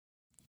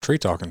Tree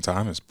Talking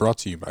Time is brought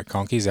to you by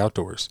Conkeys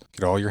Outdoors.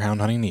 Get all your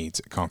hound hunting needs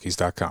at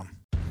conkeys.com.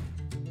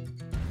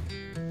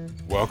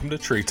 Welcome to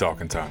Tree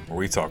Talking Time, where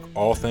we talk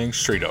all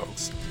things tree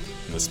dogs,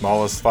 from the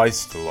smallest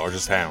feists to the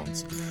largest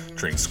hounds,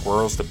 treating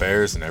squirrels to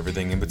bears and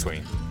everything in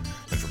between.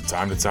 And from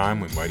time to time,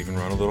 we might even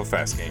run a little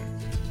fast game.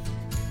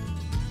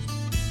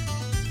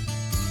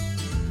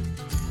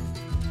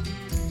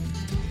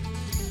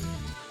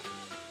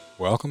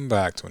 Welcome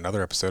back to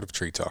another episode of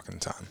Tree Talking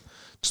Time.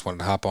 Just wanted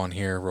to hop on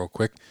here real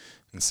quick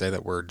and say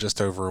that we're just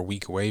over a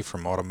week away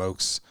from Autumn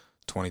Oaks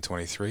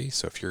 2023.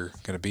 So if you're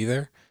going to be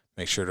there,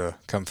 make sure to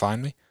come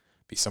find me.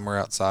 Be somewhere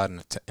outside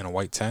in a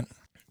white tent.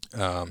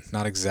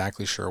 Not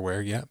exactly sure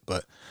where yet,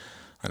 but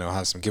I know I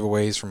have some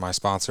giveaways from my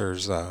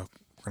sponsors. We're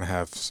going to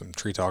have some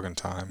Tree Talking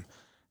Time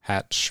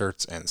hats,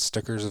 shirts, and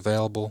stickers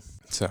available.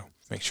 So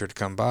make sure to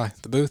come by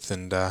the booth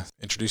and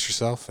introduce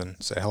yourself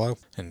and say hello.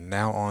 And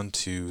now on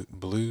to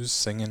Blues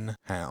Singin'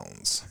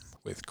 Hounds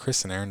with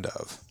Chris and Aaron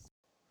Dove.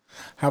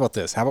 How about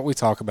this? How about we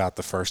talk about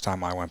the first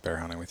time I went bear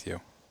hunting with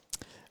you?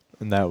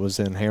 And that was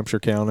in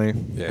Hampshire County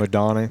with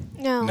Donnie?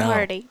 No,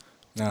 Hardy.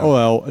 No. Oh,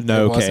 well,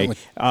 no, okay.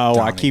 Oh,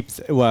 I keep...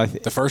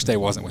 the first day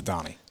wasn't with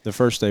Donnie. The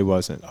first day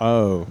wasn't.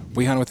 Oh.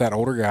 We hunted with that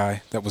older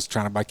guy that was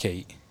trying to buy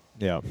Kate.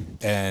 Yeah.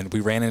 And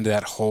we ran into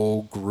that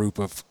whole group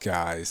of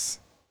guys.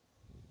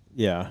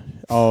 Yeah.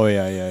 Oh,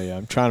 yeah.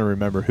 I'm trying to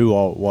remember who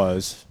all it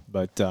was,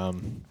 but...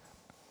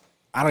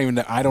 I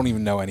don't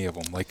even know any of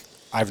them. Like,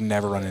 I've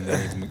never run into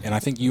any of them. And I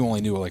think you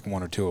only knew like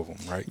one or two of them,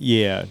 right?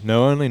 Yeah.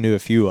 No, I only knew a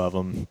few of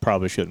them.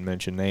 Probably shouldn't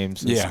mention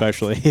names,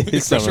 especially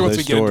some of once those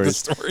we get into the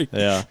story.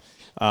 Yeah.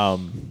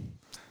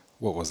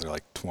 What was there,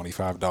 like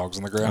 25 dogs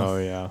on the ground? Oh,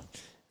 yeah.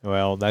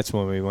 Well, that's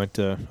when we went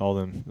to all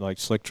them, like,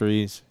 slick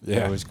trees.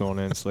 Yeah. I was going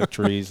in slick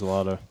trees.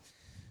 I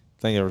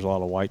think there was a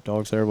lot of white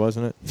dogs there,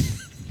 wasn't it?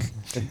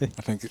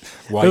 I think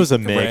white, it was a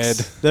mix. red.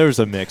 There was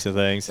a mix of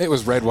things. It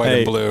was red, white,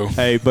 and blue.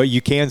 Hey, but you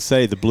can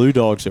say the blue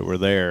dogs that were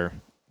there,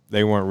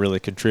 they weren't really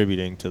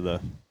contributing to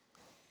the...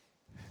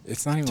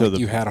 It's not even like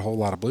you had a whole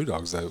lot of blue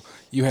dogs, though.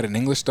 You had an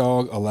English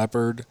dog, a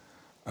leopard,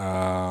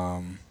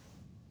 a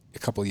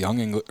couple of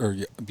young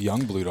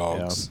blue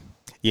dogs.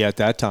 Yeah, at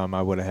that time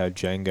I would have had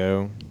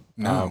Django.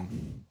 No.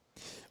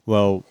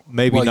 Well,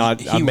 maybe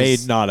not. I may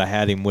not have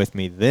had him with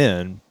me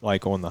then,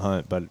 like on the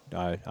hunt, but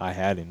I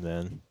had him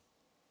then.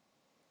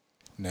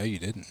 No, you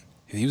didn't.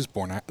 He was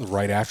born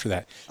right after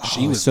that.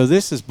 So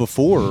this is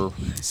before.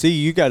 See,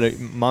 you got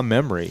my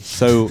memory.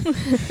 So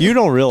you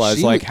don't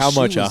realize how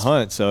much I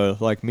hunt. So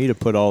like me to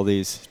put all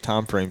these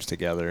time frames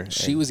together.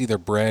 She was either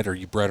bred or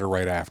you bred her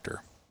right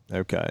after.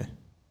 Okay.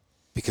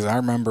 Because I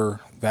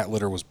remember that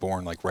litter was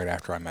born like right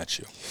after I met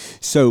you.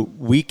 So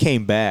we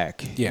came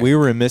back. Yeah. We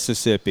were in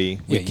Mississippi.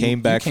 We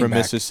came back from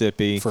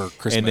Mississippi for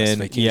Christmas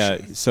vacation.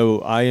 Yeah. So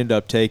I ended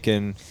up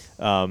taking.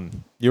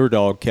 Your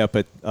dog kept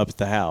it up at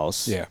the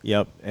house. Yeah.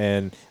 Yep.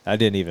 And I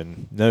didn't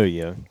even know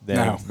you then.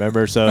 No.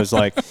 Remember? So it was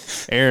like,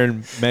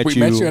 Aaron met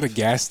you. We met you at a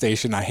gas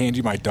station. I hand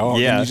you my dog,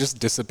 and you just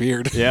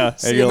disappeared. Yeah.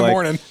 See you in the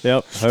morning.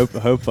 Yep.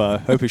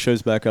 Hope he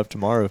shows back up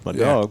tomorrow with my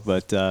dog.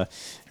 But,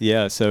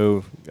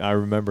 so I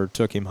remember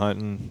took him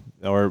hunting.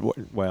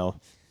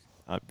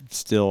 I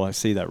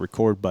see that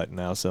record button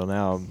now, so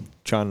now I'm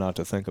trying not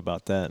to think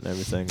about that and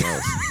everything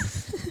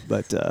else.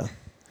 But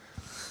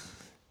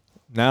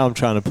now I'm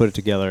trying to put it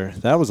together.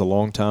 That was a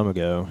long time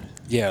ago.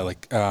 Yeah,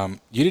 like you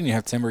didn't even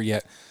have timber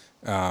yet.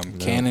 No.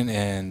 Cannon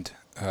and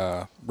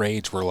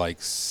Rage were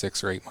like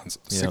 6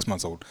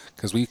 months old,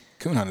 because we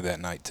coon hunted that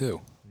night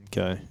too.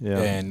 Okay, yeah.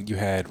 And you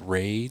had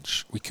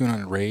Rage. We coon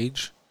hunted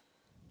Rage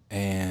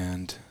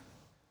and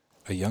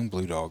a young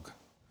blue dog,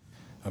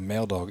 a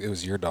male dog. It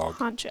was your dog.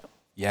 Honcho.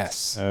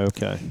 Yes.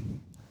 Okay.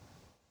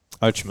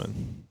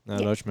 Uchman.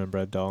 Uchman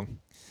bred dog.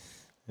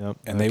 Yep.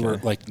 And they were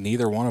like,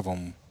 neither one of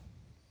them,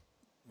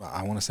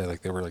 I want to say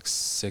like they were like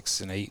 6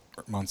 and 8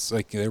 months.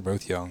 Like they were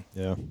both young.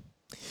 Yeah.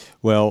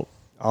 Well,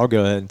 I'll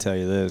go ahead and tell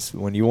you this.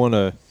 When you want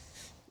to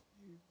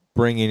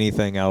bring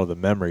anything out of the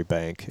memory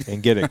bank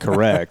and get it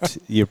correct,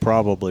 you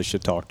probably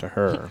should talk to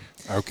her.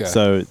 Okay.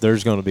 So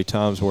there's going to be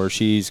times where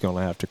she's going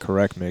to have to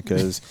correct me,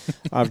 because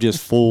I've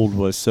just fooled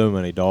with so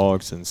many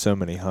dogs and so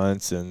many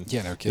hunts and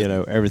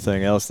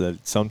everything else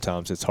that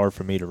sometimes it's hard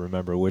for me to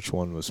remember which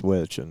one was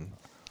which and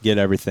get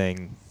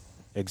everything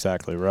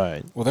exactly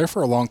right. Well, there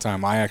for a long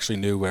time, I actually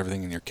knew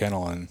everything in your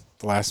kennel, and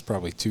the last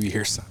probably 2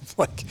 years,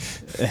 I'm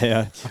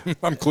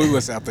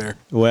clueless out there.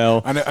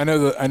 Well, I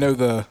know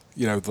the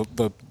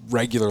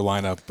regular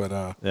lineup, but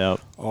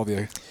all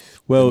the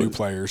new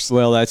players.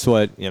 Well, that's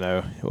what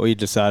we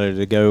decided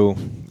to go.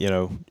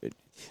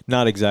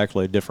 Not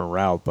exactly a different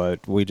route,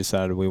 but we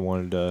decided we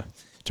wanted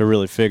to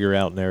really figure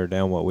out and narrow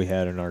down what we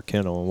had in our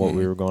kennel and what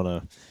we were going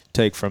to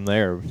take from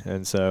there.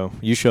 And so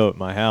you show up at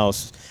my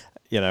house.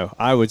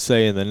 I would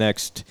say in the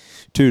next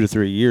 2 to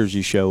 3 years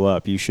you show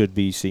up, you should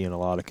be seeing a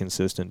lot of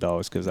consistent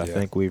dogs, because I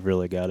think we've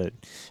really got it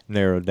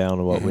narrowed down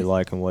to what we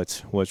like and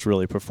what's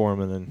really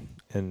performing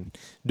and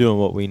doing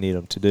what we need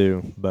them to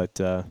do. But,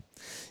 to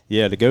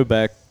go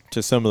back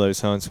to some of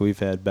those hunts we've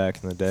had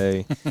back in the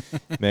day,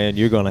 man,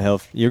 you're gonna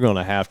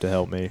have to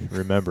help me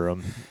remember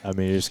them. I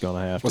mean, you're just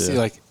gonna have to. Well, see,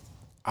 like,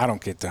 I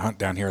don't get to hunt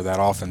down here that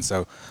often,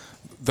 so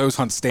those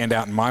hunts stand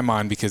out in my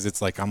mind because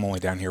it's like I'm only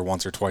down here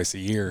once or twice a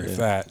year, if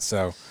that.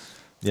 So,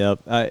 yep.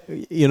 On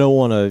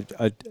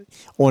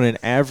an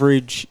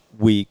average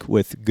week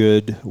with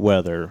good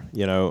weather,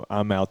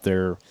 I'm out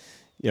there,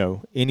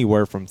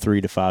 anywhere from 3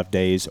 to 5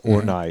 days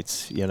or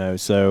nights,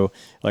 so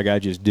like I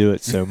just do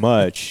it so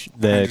much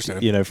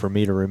that, for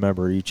me to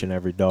remember each and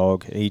every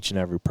dog, each and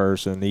every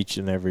person, each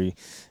and every,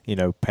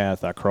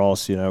 path I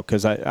cross,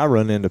 because I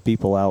run into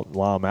people out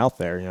while I'm out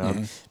there,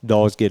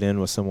 dogs get in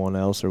with someone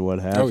else or what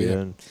have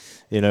you.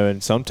 And,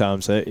 and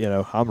sometimes,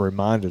 I'm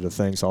reminded of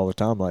things all the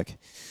time. Like,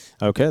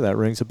 okay, that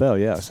rings a bell.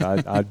 Yes,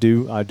 I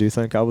do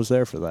think I was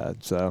there for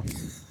that. So,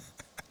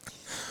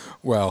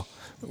 well,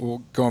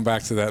 going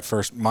back to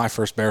my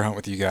first bear hunt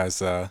with you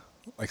guys, like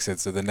I said,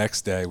 so the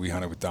next day we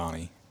hunted with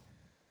Donnie.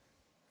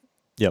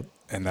 Yep.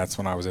 And that's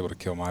when I was able to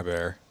kill my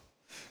bear.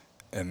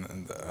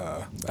 And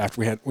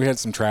after we had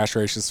some trash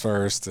races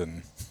first,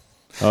 and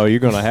oh, you're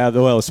gonna have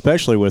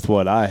especially with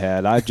what I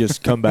had. I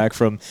just come back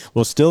from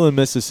still in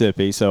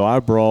Mississippi, so I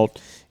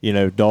brought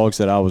dogs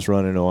that I was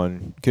running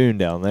on coon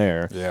down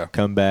there. Yeah.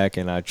 Come back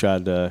and I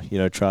tried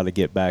to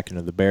get back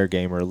into the bear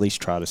game, or at least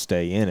try to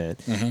stay in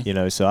it.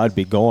 So I'd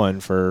be gone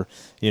for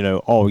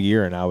all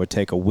year, and I would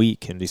take a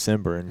week in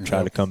December and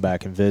try to come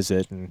back and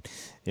visit. And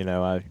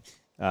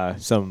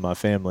some of my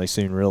family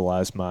soon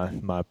realized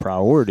my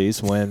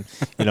priorities when,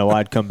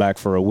 I'd come back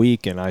for a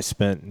week and I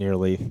spent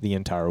nearly the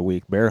entire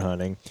week bear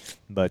hunting.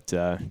 But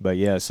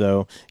yeah,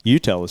 so you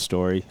tell the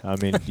story. I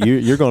mean,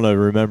 you're going to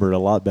remember it a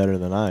lot better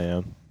than I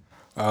am.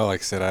 Oh, like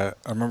I said, I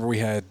remember we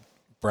had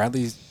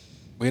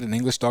an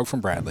English dog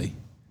from Bradley,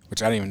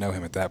 which I didn't even know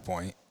him at that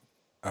point.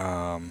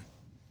 Had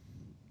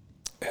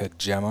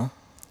Gemma.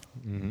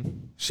 Mm-hmm.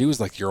 She was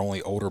like your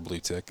only older blue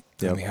tick.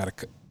 Yep. And we had a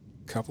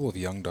couple of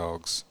young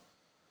dogs.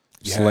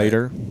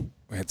 Slater.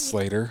 We had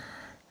Slater.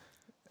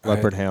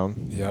 Leopard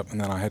Hound. Yep, and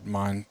then I had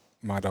my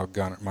dog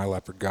Gunner, my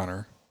leopard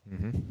Gunner.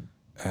 Mm-hmm.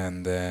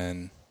 And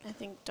then I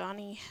think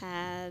Donnie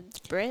had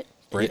Britt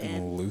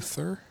and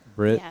Luther.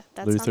 Yeah,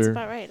 that sounds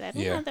about right. I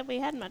don't know that we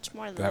had much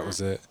more than that. That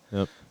was it.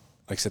 Yep.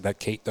 Like I said, that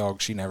Kate dog,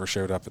 she never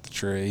showed up at the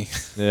tree.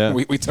 Yeah.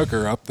 we took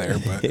her up there,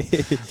 but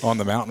on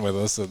the mountain with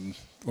us, and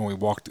when we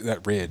walked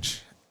that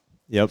ridge.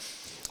 Yep.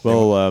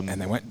 Well,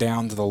 and they went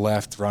down to the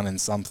left running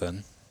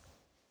something.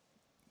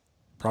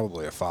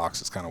 Probably a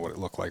fox is kind of what it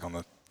looked like on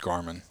the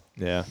Garmin.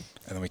 Yeah.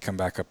 And then we come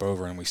back up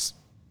over, and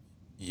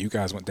you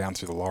guys went down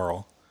through the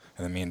laurel,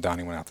 and then me and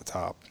Donnie went out the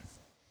top.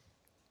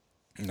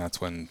 And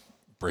that's when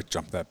Britt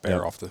jumped that bear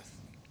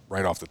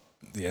right off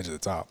the edge of the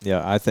top.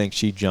 Yeah, I think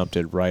she jumped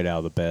it right out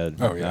of the bed.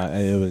 Oh yeah,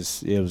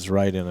 it was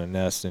right in a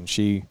nest, and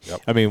she.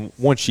 Yep. I mean,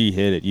 once she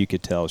hit it, you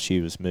could tell she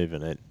was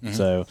moving it. Mm-hmm.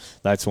 So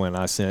that's when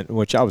I sent,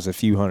 which I was a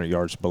few hundred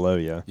yards below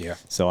you. Yeah.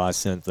 So I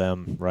sent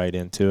them right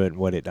into it,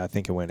 and I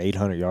think it went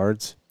 800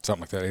 yards.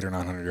 Something like that, 800 or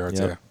 900 yards.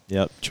 Yep. Yeah.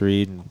 Yep.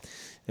 Treed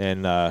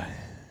and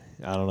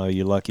I don't know,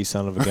 you lucky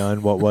son of a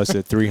gun. What was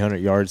it? 300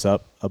 yards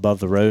up above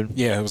the road?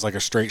 Yeah, it was like a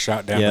straight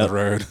shot down to the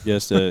road.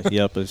 Just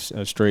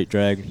a straight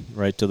drag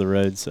right to the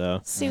road.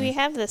 So see, we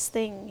have this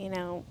thing,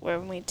 where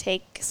when we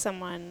take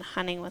someone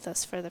hunting with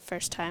us for the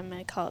first time,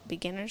 I call it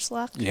beginner's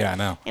luck. Yeah, I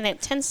know. And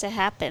it tends to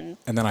happen.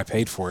 And then I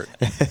paid for it.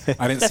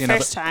 I didn't see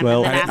first time.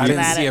 Well, and then I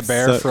didn't see a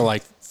bear so, for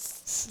like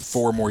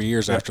 4 more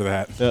years after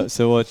that.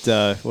 So what?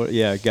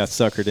 Yeah, got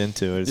suckered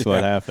into it. Is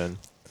what happened.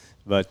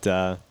 But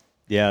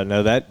yeah,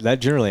 no, that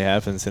generally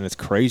happens, and it's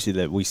crazy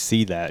that we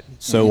see that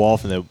so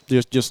often.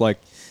 That just like,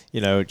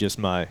 just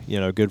my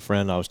good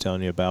friend I was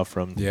telling you about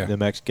from New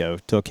Mexico,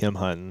 took him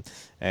hunting,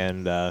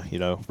 and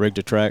rigged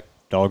a track,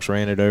 dogs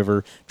ran it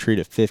over,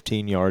 treated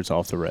 15 yards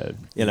off the road.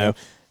 You know,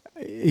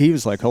 he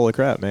was like, "Holy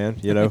crap, man!"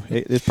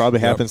 It probably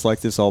happens like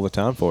this all the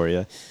time for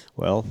you.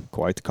 Well,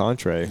 quite the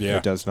contrary. Yeah.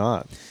 It does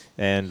not.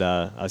 And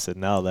I said,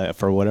 no, that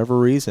for whatever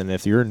reason,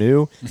 if you're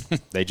new,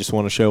 they just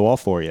want to show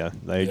off for you.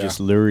 They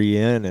just lure you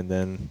in, and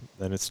then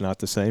it's not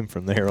the same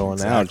from there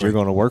on out. You're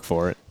going to work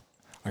for it.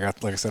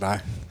 Like I said,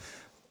 I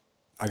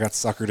got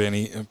suckered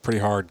in pretty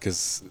hard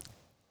because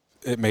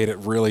it made it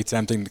really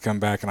tempting to come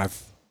back. And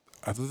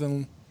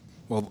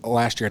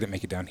last year I didn't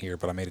make it down here,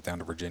 but I made it down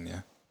to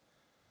Virginia.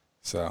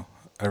 So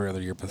every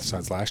other year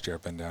besides last year,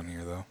 I've been down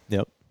here though.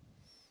 Yep.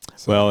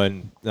 So, well,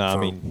 and I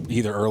mean,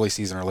 either early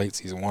season or late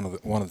season, one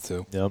of the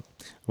two. Yep.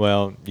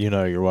 Well,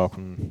 you're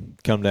welcome.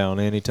 Come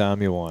down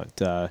anytime you want.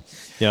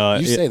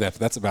 You say that, but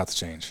that's about to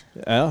change.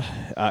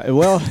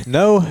 Well,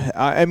 no.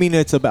 I mean,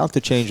 it's about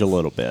to change a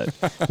little bit.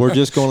 We're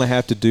just going to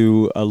have to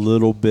do a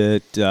little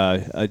bit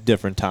a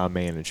different time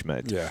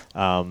management. Yeah.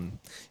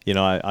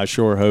 I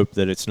sure hope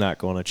that it's not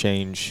going to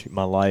change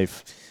my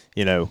life,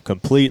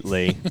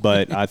 completely.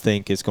 But I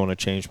think it's going to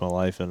change my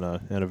life in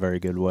a very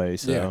good way.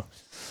 So. Yeah.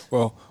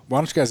 Well, why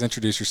don't you guys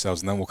introduce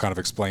yourselves, and then we'll kind of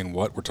explain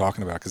what we're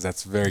talking about, because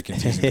that's very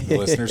confusing to the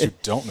listeners who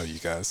don't know you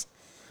guys.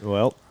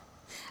 Well,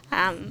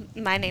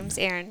 my name's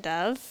Erin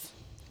Dove.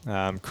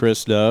 I'm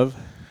Chris Dove.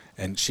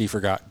 and she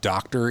forgot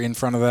doctor in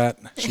front of that.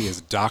 She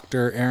is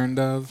Dr. Aaron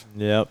Dove.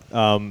 Yep.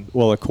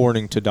 Well,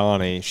 according to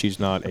Donnie, she's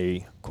not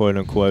a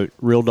quote-unquote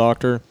real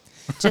doctor.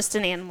 Just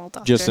an animal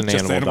doctor. Just an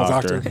animal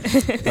doctor.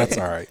 That's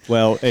all right.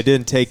 Well, it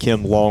didn't take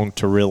him long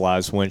to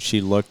realize when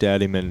she looked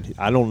at him, and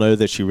I don't know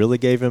that she really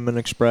gave him an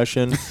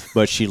expression,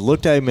 but she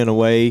looked at him in a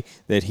way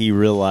that he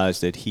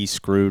realized that he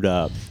screwed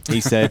up.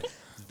 He said,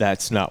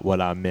 "That's not what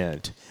I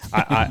meant.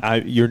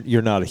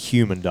 You're not a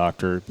human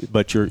doctor,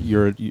 but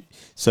you're."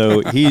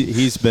 So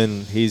he's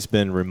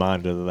been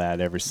reminded of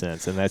that ever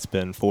since, and that's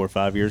been 4 or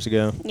 5 years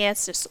ago. Yeah,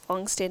 it's just a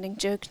long-standing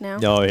joke now.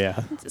 Oh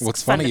yeah. It's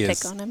What's fun funny to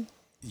is pick on him.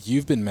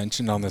 you've been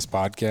mentioned on this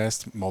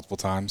podcast multiple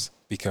times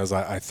because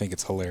I think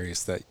it's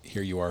hilarious that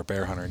here you are, a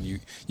bear hunter, and you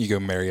go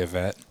marry a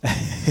vet.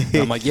 And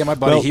I'm like, yeah, my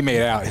buddy, he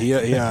made it out.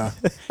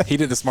 He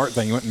did the smart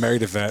thing. He went and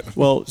married a vet.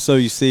 Well, so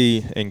you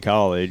see, in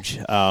college,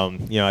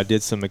 I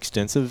did some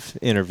extensive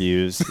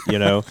interviews,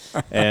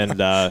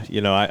 and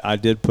I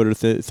did put her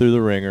through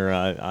the ringer.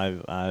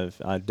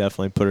 I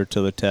definitely put her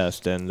to the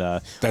test, and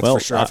That's for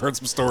sure. I've heard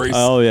some stories.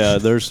 Oh yeah,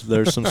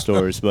 there's some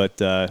stories,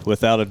 but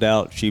without a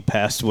doubt, she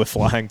passed with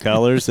flying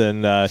colors,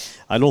 and I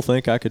don't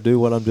think I could do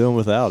what I'm doing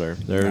without her.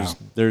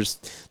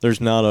 There's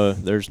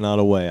not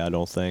a way. I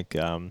don't think.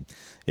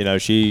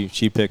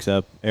 She picks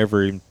up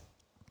every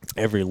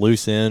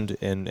loose end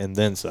and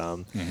then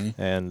some. Mm-hmm.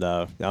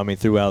 And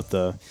throughout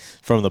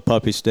from the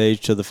puppy stage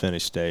to the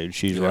finish stage,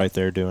 she's right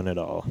there doing it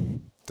all.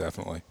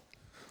 Definitely.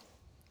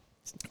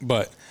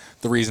 But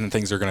the reason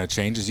things are going to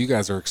change is you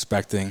guys are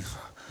expecting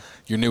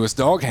your newest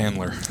dog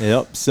handler.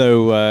 Yep.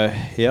 So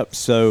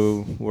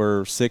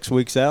we're 6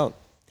 weeks out.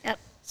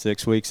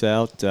 6 weeks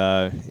out. We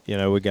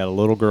got a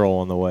little girl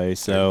on the way,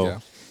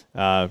 so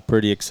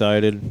pretty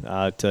excited.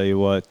 I tell you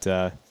what,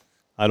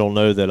 I don't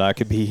know that I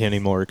could be any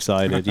more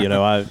excited.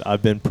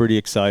 I've been pretty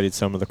excited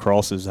some of the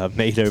crosses I've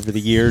made over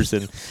the years,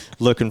 and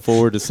looking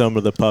forward to some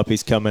of the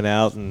puppies coming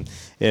out. And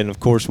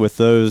of course with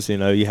those,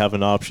 you have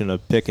an option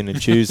of picking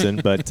and choosing.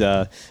 But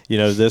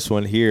this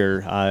one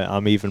here,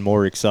 I'm even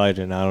more excited,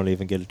 and I don't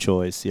even get a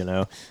choice.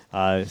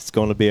 It's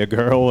going to be a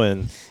girl,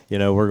 and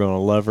we're going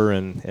to love her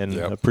and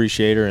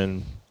appreciate her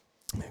and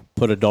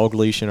put a dog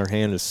leash in her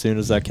hand as soon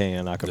as I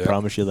can. I can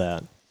promise you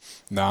that.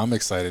 No, I'm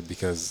excited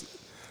because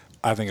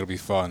I think it'll be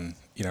fun.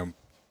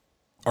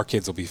 Our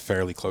kids will be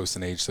fairly close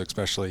in age, so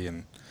especially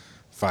in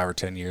 5 or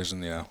 10 years,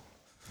 and they'll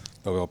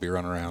all be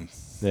running around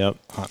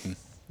hunting.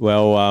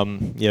 Well,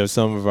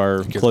 some of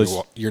our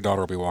your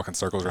daughter will be walking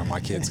circles around my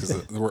kids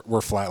because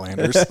we're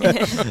flatlanders.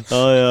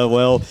 Oh yeah,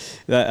 well,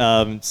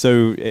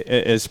 so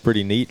it's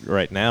pretty neat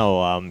right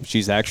now.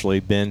 She's actually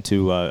been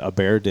to a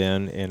bear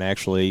den and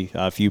actually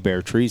a few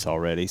bear trees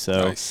already.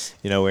 So nice.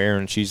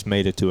 Erin, she's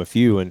made it to a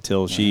few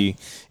until she,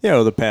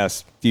 the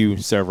past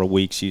several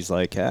weeks, she's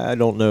like, I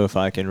don't know if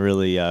I can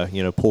really,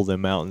 pull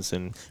them mountains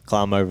and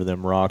climb over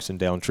them rocks and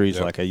down trees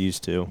like I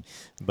used to,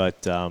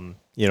 but.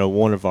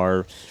 One of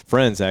our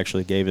friends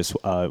actually gave us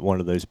one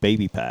of those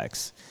baby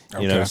packs,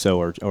 I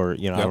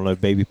don't know,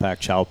 baby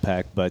pack, child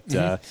pack, but,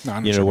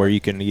 where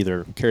you can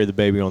either carry the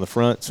baby on the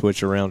front,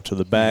 switch around to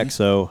the back. Mm-hmm.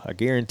 So I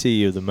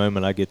guarantee you the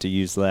moment I get to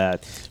use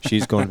that,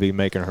 she's going to be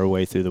making her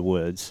way through the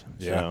woods.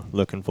 Yeah. So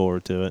looking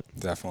forward to it.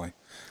 Definitely.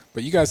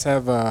 But you guys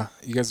have,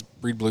 you guys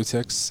breed blue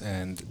ticks,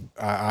 and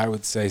I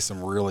would say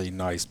some really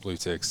nice blue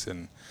ticks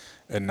and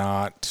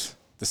not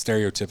the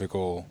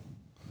stereotypical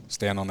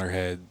stand on their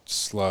head,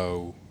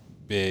 slow,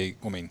 big.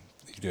 I mean,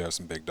 you do have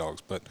some big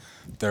dogs, but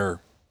they're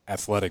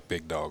athletic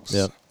big dogs.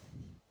 Yep.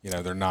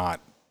 They're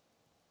not.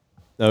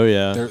 Oh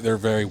yeah. They're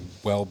very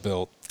well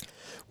built.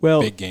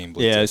 Well, big game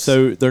blue ticks.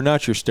 So they're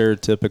not your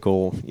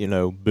stereotypical,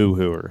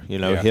 boo-hooer.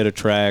 Hit a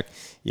track,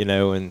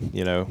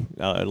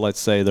 let's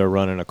say they're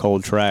running a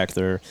cold track,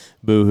 they're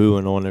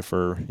boo-hooing on it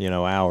for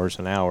hours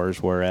and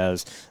hours,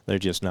 whereas they're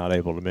just not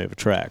able to move a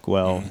track.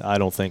 Well, I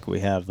don't think we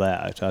have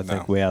that. I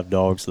think we have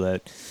dogs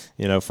that,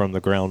 from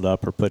the ground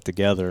up are put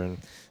together, and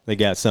they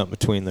got something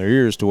between their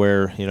ears to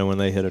where, when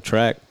they hit a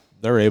track,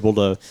 they're able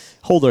to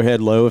hold their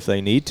head low if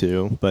they need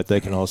to, but they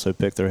can also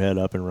pick their head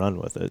up and run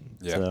with it.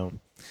 Yeah. So,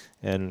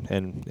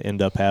 and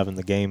end up having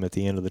the game at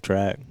the end of the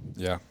track.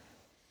 Yeah.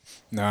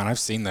 No, and I've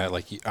seen that.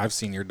 Like, I've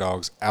seen your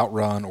dogs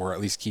outrun or at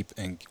least keep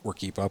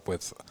up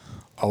with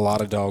a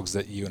lot of dogs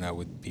that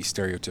would be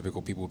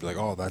stereotypical. People would be like,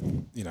 oh, that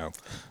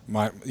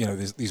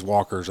these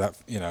walkers that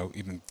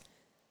even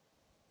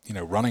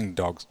running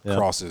dogs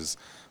crosses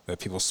that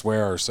people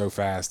swear are so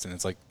fast, and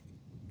it's like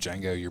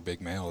Django, your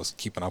big male, is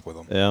keeping up with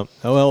them. Yeah.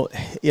 Well,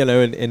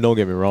 and don't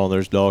get me wrong,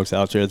 there's dogs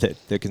out there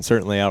that can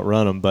certainly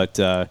outrun them, but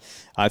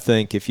I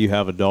think if you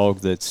have a dog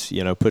that's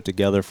put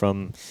together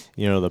from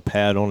the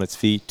pad on its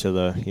feet to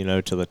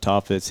the to the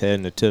top of its head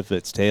and the tip of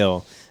its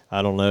tail,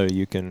 I don't know.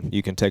 You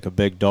can take a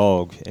big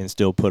dog and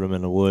still put him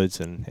in the woods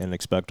and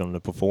expect him to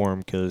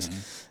perform because,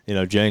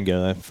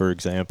 Django, for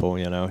example,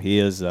 he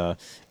is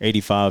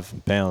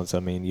 85 pounds. I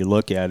mean, you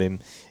look at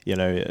him,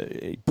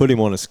 put him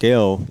on a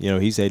scale,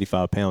 he's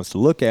 85 pounds. To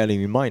look at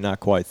him, you might not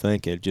quite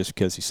think it just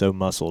because he's so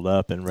muscled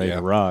up and ready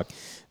to rock.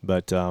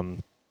 But,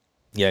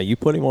 Yeah, you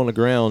put him on the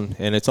ground,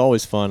 and it's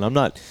always fun. I'm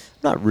not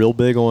real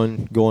big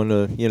on going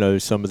to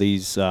some of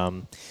these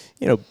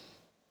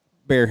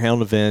bear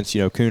hound events,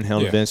 coon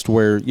hound events, to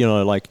where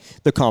like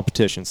the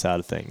competition side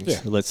of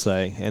things, let's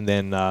say, and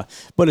then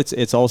but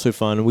it's also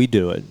fun. We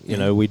do it,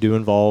 we do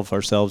involve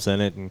ourselves in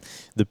it, and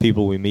the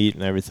people we meet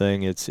and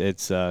everything. It's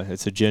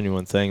a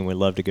genuine thing, and we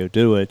love to go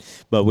do it.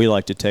 But we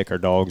like to take our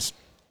dogs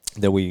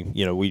that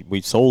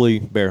we solely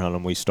bear hunt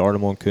them. We start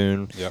them on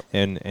coon,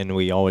 and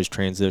we always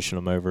transition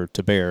them over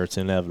to bear. It's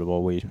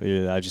inevitable.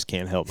 I just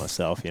can't help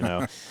myself,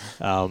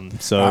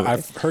 So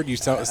I've heard you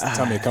tell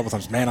me a couple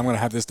times, man, I'm going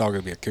to have this dog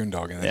to be a coon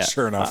dog, and then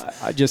sure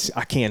enough, I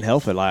can't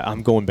help it.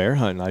 I'm going bear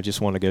hunting. I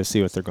just want to go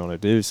see what they're going to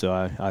do. So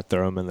I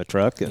throw them in the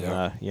truck,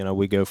 and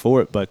we go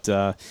for it. But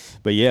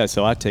yeah,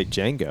 so I take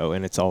Django,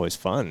 and it's always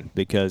fun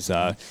because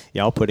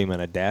I'll put him in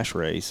a dash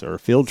race or a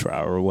field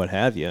trial or what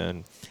have you,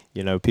 and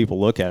people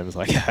look at him as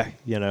like,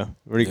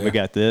 we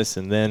got this.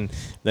 And then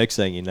next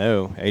thing you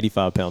know,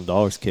 85-pound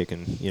dogs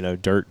kicking,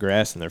 dirt,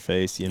 grass in their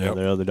face,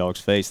 their other dog's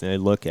face. And they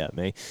look at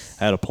me.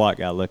 I had a plot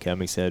guy look at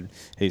me.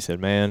 He said,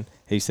 man,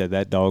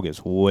 that dog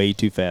is way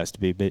too fast to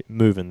be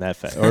moving that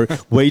fast, or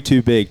way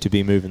too big to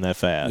be moving that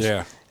fast.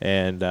 Yeah.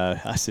 And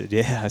I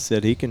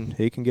said, he can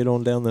get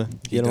on down the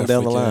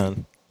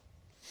line.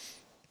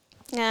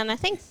 Yeah, and I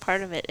think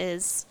part of it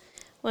is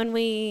when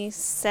we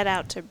set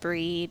out to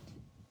breed,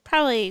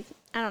 probably,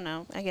 I don't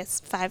know, I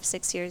guess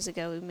 5-6 years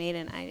ago, we made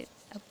a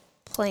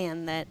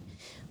plan that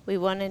we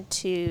wanted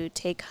to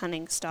take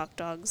hunting stock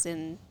dogs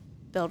and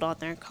build on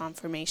their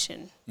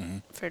conformation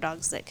for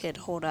dogs that could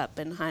hold up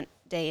and hunt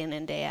day in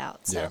and day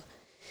out. So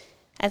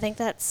I think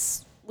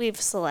we've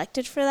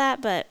selected for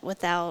that, but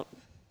without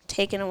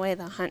taking away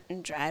the hunt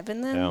and drive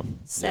in them. Yeah.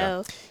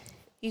 So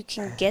you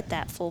can get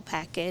that full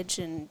package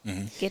and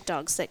get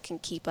dogs that can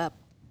keep up,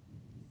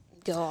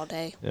 go all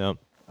day. Yeah.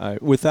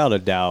 Without a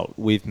doubt,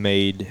 we've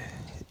made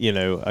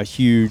a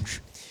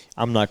huge,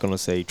 I'm not going to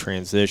say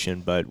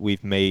transition, but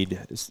we've made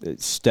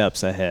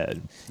steps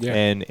ahead. Yeah.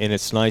 And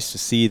it's nice to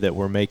see that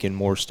we're making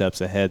more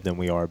steps ahead than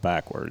we are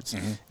backwards.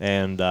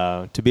 And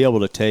to be able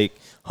to take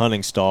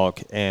hunting stock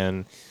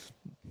and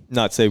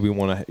not say we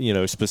want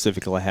to,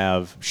 specifically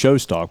have show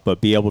stock,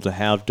 but be able to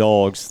have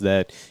dogs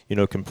that,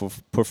 can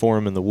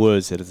perform in the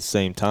woods at the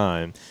same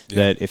time,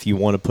 that if you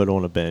want to put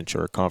on a bench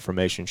or a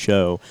conformation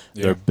show,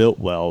 they're built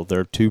well,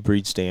 they're 2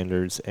 breed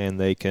standards, and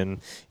they can,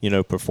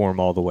 perform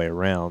all the way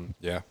around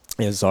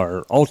is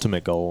our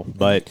ultimate goal.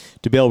 But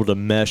to be able to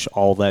mesh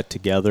all that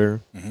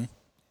together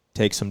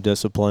takes some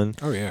discipline.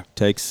 Oh, yeah.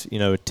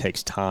 It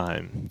takes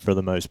time for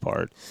the most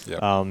part.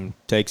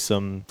 Takes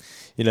some...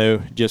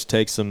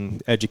 takes some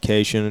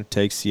education. It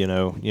takes,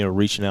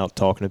 reaching out,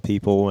 talking to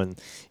people,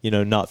 and,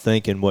 not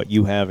thinking what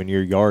you have in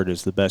your yard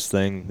is the best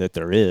thing that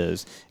there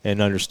is,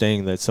 and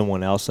understanding that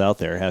someone else out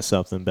there has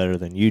something better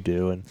than you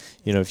do. And,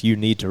 if you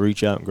need to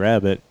reach out and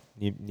grab it,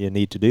 you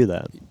need to do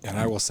that. And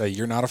I will say,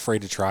 you're not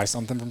afraid to try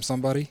something from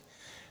somebody.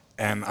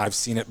 And I've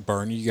seen it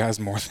burn you guys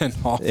more than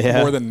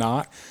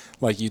not.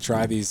 Like you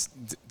try these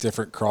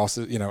different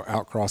crosses,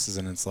 out crosses,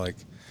 and it's like,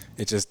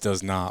 it just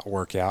does not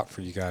work out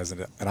for you guys.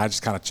 And I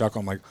just kind of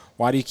chuckle. I'm like,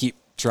 why do you keep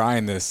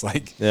trying this?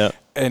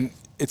 And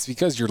it's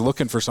because you're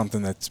looking for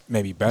something that's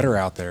maybe better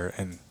out there.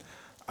 And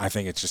I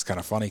think it's just kind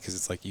of funny because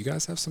it's like, you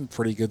guys have some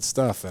pretty good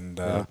stuff. And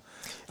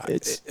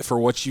for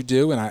what you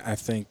do, and I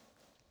think,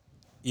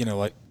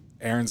 like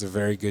Erin's a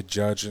very good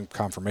judge in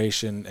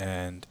conformation,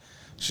 and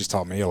she's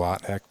taught me a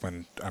lot. Heck,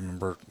 when I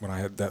remember when I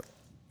had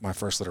my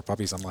first litter of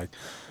puppies, I'm like,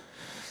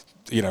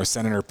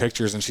 sending her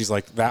pictures, and she's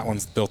like, that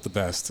one's built the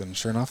best. And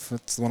sure enough,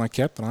 it's the one I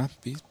kept, and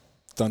he's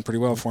done pretty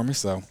well for me.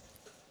 So,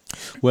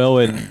 well,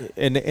 and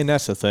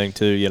that's the thing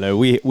too.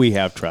 We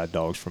have tried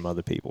dogs from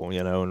other people,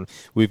 and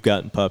we've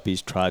gotten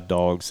puppies, tried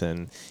dogs,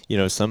 and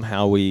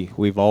somehow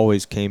we've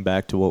always came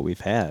back to what we've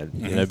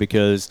had.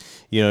 Because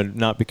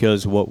not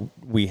because what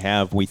we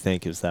have we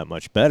think is that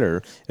much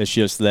better. It's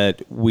just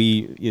that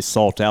we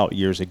sought out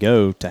years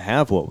ago to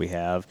have what we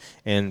have,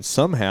 and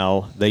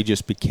somehow they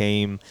just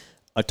became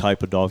a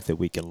type of dog that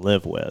we can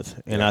live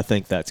with. And I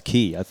think that's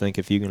key. I think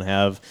if you can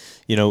have,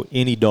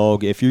 any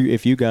dog, if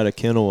you got a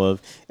kennel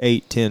of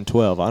 8, 10,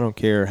 12, I don't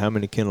care how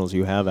many kennels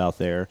you have out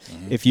there,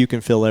 if you can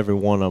fill every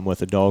one of them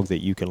with a dog that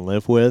you can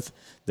live with,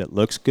 that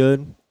looks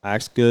good,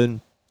 acts good,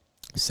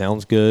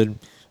 sounds good,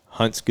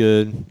 hunts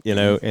good,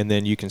 and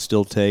then you can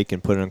still take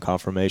and put it in a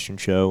conformation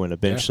show and a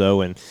bench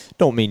show, and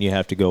don't mean you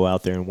have to go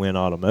out there and win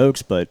Autumn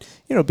Oaks, but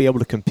be able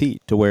to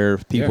compete to where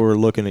people are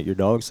looking at your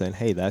dog saying,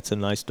 hey, that's a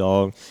nice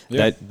dog,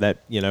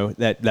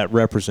 that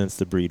represents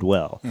the breed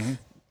well.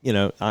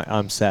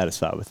 I'm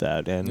satisfied with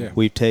that, and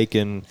we've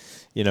taken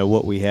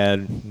what we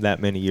had that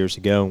many years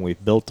ago and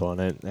we've built on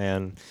it,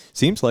 and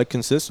seems like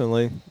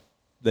consistently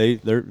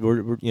they're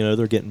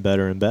getting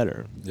better and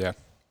better.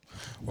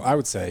 Well, I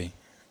would say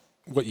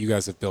what you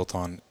guys have built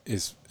on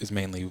is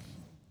mainly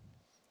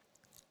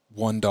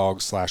one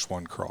dog /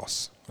 one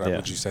cross. Right?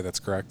 Would you say that's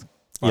correct?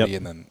 Buddy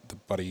and then the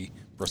Buddy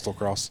Bristol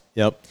cross?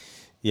 Yep.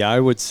 Yeah, I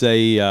would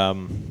say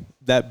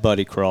that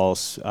Buddy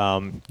cross,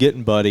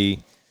 getting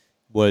Buddy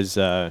was,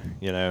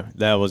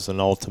 that was an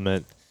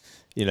ultimate,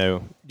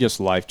 just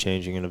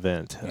life-changing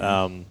event.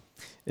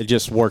 It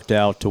just worked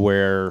out to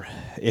where,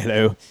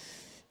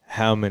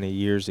 how many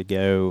years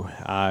ago,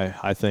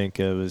 I think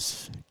it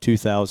was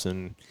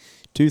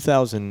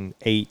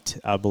 2008,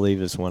 I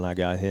believe, is when I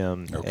got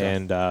him. Okay.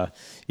 And,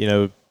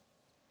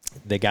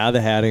 the guy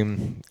that had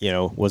him,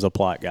 was a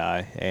plot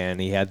guy,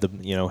 and he had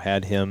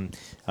had him.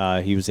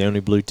 He was the only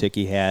blue tick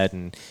he had,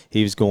 and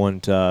he was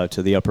going to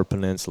the Upper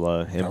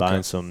Peninsula and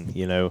buying some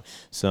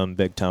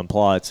big time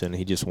plots, and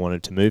he just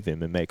wanted to move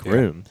him and make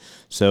room.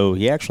 So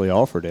he actually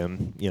offered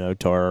him,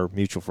 to our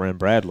mutual friend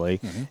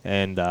Bradley,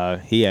 and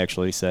he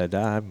actually said,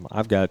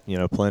 "I've got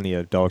plenty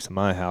of dogs in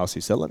my house." He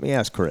said, "Let me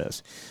ask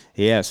Chris."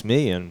 He asked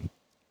me, and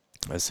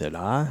I said,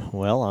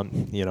 well, I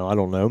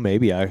don't know.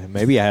 Maybe I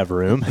have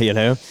room,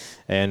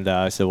 And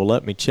I said, well,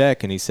 let me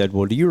check. And he said,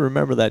 well, do you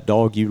remember that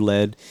dog you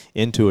led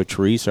into a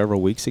tree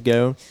several weeks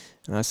ago?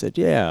 And I said,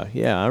 yeah,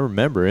 I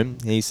remember him.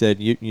 And he said,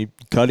 you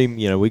cut him,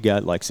 we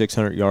got like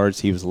 600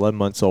 yards. He was 11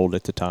 months old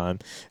at the time.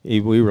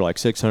 We were like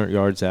 600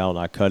 yards out, and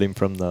I cut him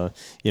from the,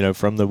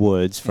 from the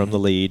woods, from the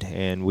lead,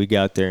 and we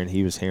got there, and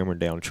he was hammered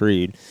down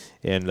treed.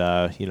 And,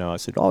 I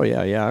said, oh,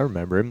 yeah, I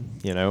remember him,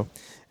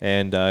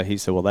 And he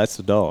said, well, that's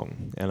the dog.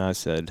 And I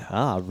said,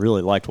 I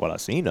really liked what I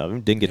seen of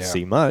him. Didn't get to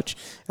see much.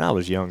 And I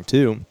was young,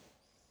 too.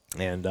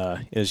 And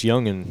as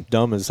young and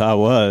dumb as I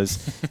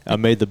was, I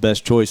made the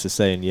best choice of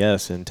saying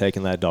yes and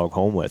taking that dog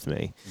home with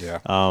me. Yeah.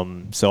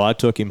 So I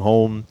took him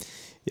home.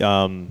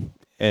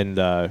 And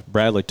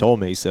Bradley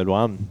told me, he said,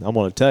 well, I'm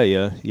going to tell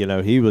you,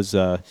 he was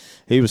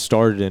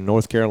started in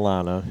North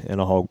Carolina in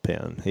a hog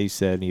pen. He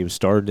said he was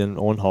started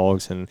on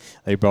hogs, and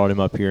they brought him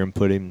up here and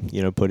put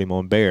him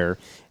on bear.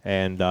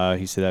 And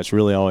he said that's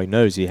really all he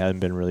knows. He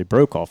hadn't been really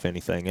broke off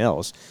anything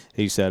else.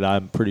 He said,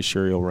 I'm pretty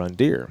sure he'll run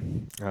deer.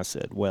 I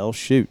said, well,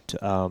 shoot,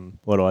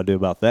 what do I do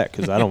about that?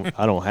 Because I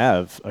don't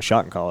have a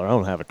shotting collar. I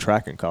don't have a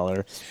tracking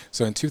collar.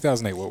 So in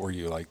 2008, what were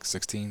you, like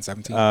 16,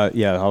 17?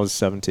 Yeah, I was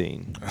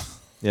 17.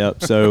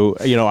 Yep. So,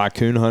 I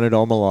coon hunted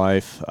all my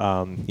life.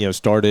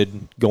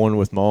 Started going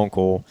with my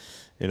uncle,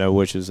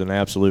 which is an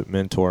absolute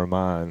mentor of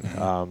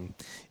mine.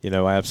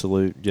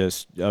 Absolute,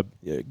 just a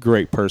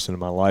great person in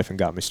my life, and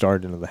got me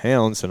started into the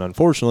hounds. And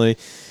unfortunately,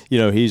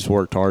 he's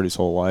worked hard his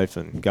whole life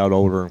and got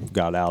older and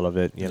got out of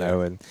it,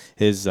 and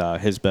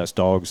his best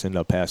dogs ended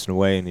up passing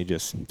away, and he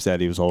just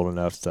said he was old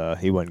enough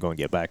he wasn't going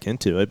to get back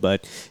into it,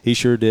 but he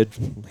sure did.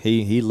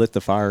 He lit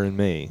the fire in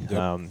me. Yep.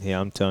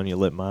 I'm telling you,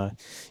 lit my,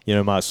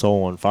 my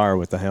soul on fire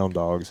with the hound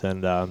dogs.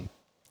 And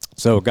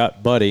so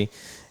got Buddy,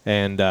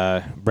 and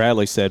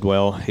Bradley said,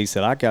 well, he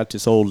said, I got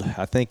this old,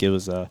 I think it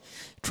was a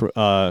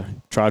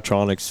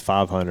Tritronics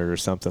 500 or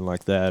something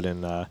like that,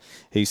 and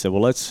he said,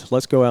 well,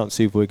 let's go out and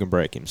see if we can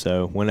break him.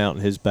 So went out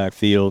in his back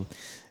field,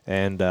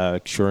 and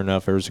sure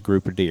enough, there was a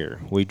group of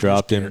deer. We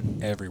dropped him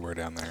everywhere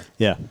down there.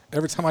 Yeah.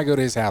 Every time I go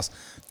to his house,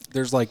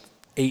 there's like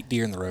 8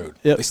 deer in the road.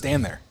 Yep. They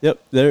stand there.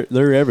 Yep,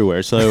 they're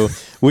everywhere. So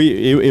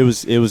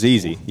it was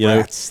easy.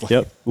 Rats.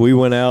 Yep. We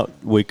went out,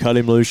 we cut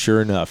him loose.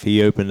 Sure enough,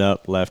 he opened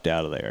up, left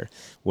out of there.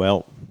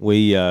 Well,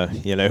 we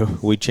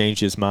changed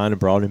his mind and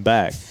brought him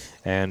back.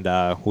 And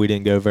we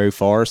didn't go very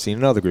far. Seen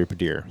another group of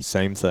deer.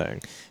 Same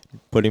thing.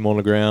 Put him on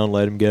the ground,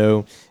 let him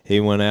go. He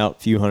went out a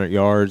few hundred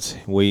yards.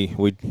 We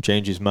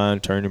changed his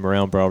mind, turned him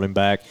around, brought him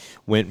back.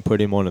 Went and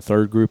put him on a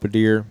third group of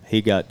deer.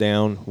 He got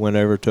down, went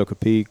over, took a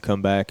peek,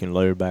 come back, and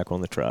loaded back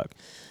on the truck.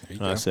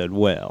 And I said,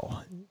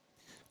 well,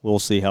 we'll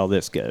see how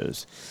this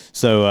goes.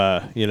 So,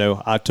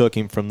 I took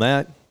him from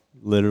that,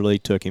 literally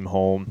took him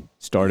home,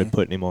 started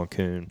putting him on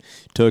coon.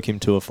 Took him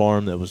to a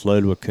farm that was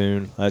loaded with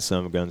coon. That son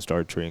of a gun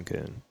started treeing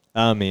coon.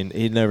 I mean,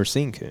 he'd never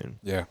seen coon.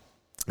 Yeah.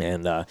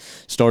 And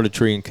started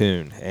treeing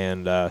coon.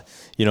 And,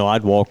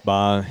 I'd walk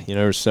by,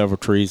 there's several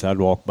trees I'd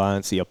walk by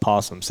and see a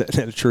possum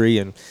sitting in a tree,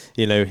 and,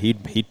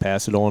 he'd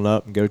pass it on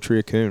up and go tree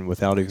a coon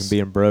without even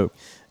being broke.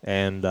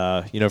 And,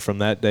 from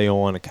that day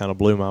on, it kind of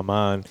blew my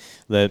mind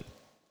that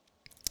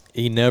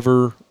he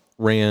never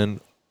ran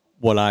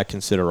what I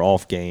consider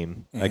off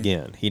game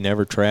again. He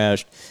never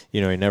trashed,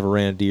 he never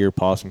ran deer,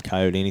 possum,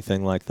 coyote,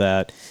 anything like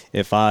that.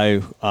 If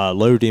I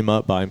loaded him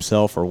up by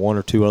himself or one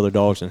or two other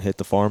dogs and hit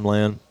the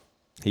farmland,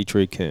 he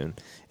treed coon.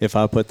 If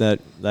I put that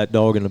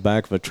dog in the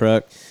back of a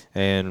truck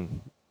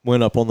and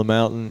went up on the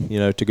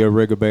mountain, to go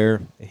rig a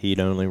bear, he'd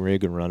only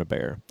rig and run a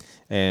bear.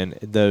 And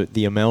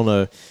the amount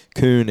of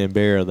coon and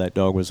bear that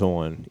dog was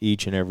on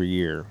each and every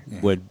year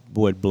would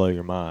blow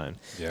your mind.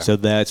 Yeah. So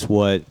that's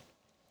what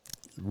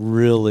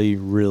really,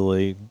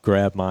 really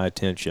grabbed my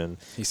attention.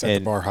 He set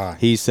the bar high.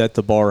 He set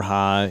the bar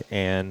high,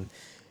 and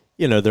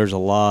there's a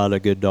lot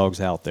of good dogs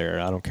out there.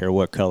 I don't care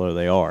what color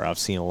they are. I've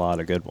seen a lot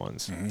of good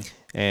ones.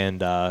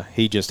 And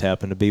he just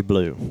happened to be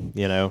blue,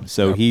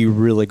 So he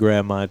really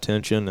grabbed my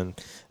attention,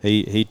 and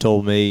he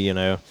told me,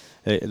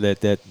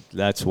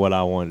 that's what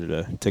I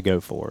wanted to go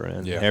for.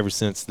 And ever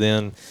since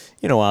then,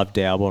 I've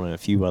dabbled in a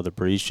few other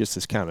breeds just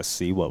to kind of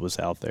see what was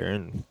out there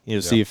and,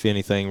 see if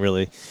anything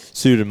really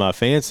suited my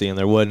fancy. And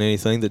there wasn't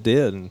anything that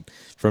did. And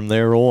from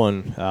there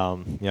on,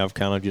 I've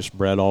kind of just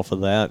bred off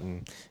of that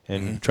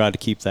and tried to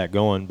keep that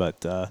going.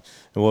 But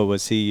what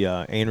was he?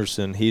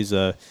 Anderson. He's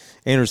a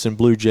Anderson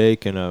Blue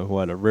Jake and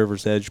a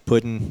River's Edge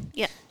Pudding.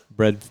 Yeah.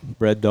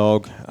 Bred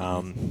dog.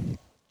 And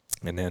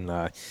then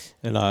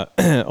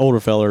an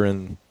older feller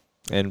in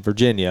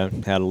Virginia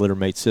had a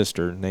littermate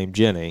sister named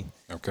Jenny.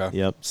 Okay.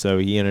 Yep. So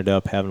he ended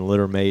up having a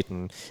littermate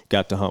and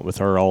got to hunt with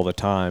her all the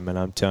time. And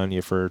I'm telling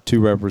you, for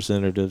two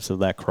representatives of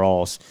that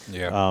cross,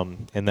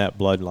 and that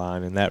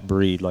bloodline and that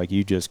breed, like,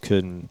 you just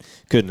couldn't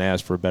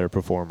ask for better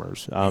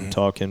performers. I'm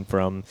talking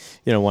from,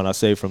 when I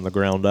say from the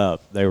ground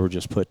up, they were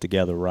just put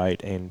together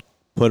right and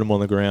put them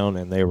on the ground,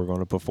 and they were going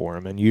to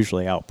perform and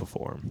usually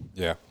outperform.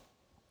 Yeah.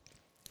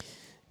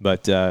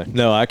 But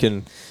no, I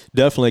can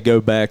definitely go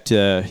back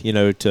to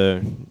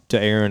to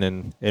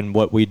Erin and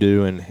what we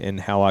do and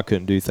how I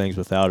couldn't do things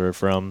without her,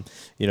 from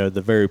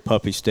the very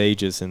puppy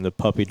stages and the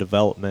puppy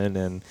development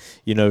and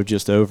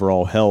just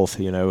overall health.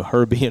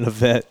 Her being a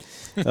vet,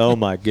 oh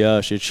my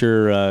gosh, it's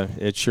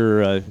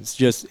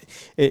just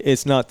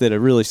it's not that it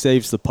really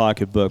saves the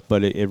pocketbook,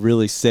 but it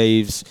really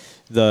saves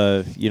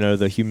the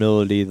the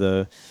humility,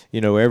 the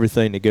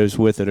everything that goes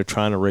with it of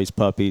trying to raise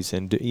puppies,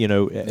 and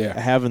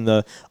having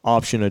the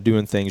option of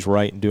doing things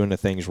right and doing the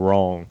things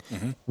wrong.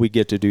 We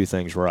get to do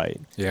things right.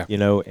 Yeah.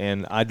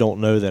 And I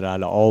don't know that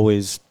I'd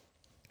always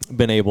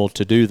been able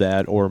to do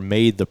that or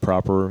made the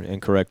proper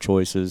and correct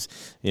choices,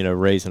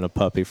 raising a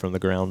puppy from the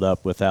ground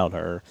up without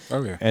her.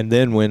 Okay. And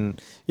then when,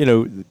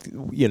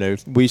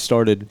 we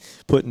started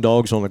putting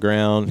dogs on the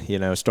ground,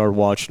 started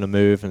watching them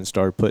move and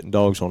started putting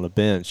dogs on the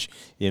bench,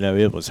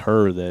 it was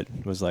her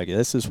that was like,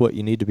 this is what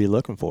you need to be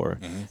looking for.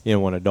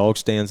 When a dog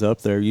stands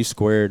up there, you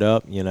square it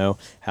up,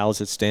 how does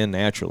it stand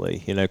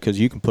naturally? Because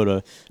you can put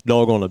a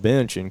dog on a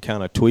bench and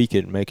kind of tweak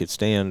it and make it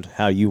stand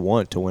how you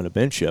want to win a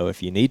bench show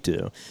if you need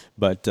to.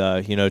 But,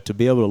 to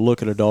be able to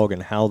look at a dog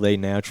and how they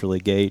naturally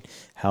gait,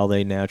 how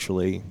they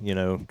naturally,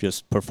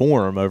 just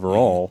perform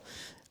overall,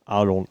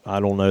 I don't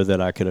know that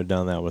I could have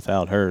done that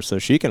without her. So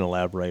she can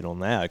elaborate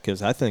on that,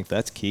 because I think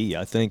that's key.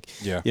 I think,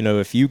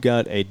 if you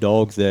got a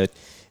dog that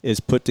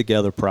is put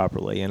together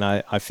properly, and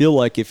I feel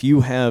like if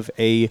you have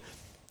a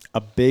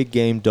big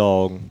game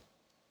dog,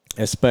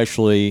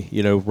 especially,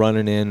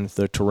 running in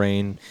the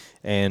terrain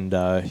and,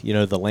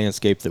 the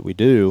landscape that we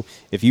do,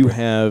 if you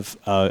have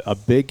a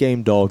big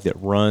game dog that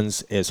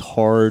runs as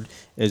hard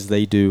as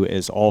they do,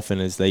 as often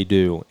as they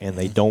do, and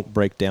they don't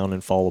break down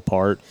and fall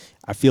apart,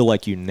 I feel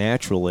like you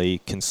naturally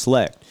can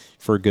select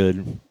for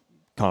good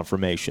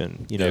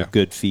conformation,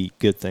 good feet,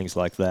 good things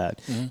like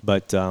that.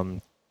 But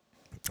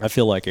I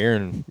feel like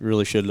Erin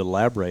really should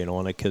elaborate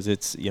on it, because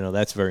it's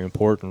that's very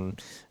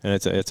important, and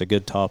it's a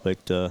good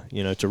topic to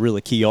to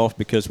really key off,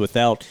 because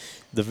without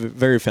the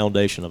very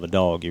foundation of a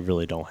dog, you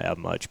really don't have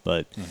much.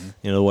 But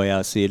the way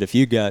I see it, if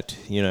you got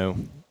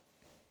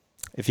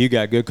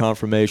good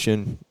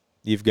conformation,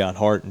 you've got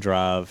heart and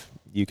drive,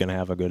 you can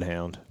have a good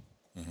hound.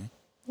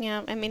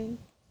 Yeah, I mean,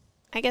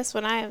 I guess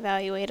when I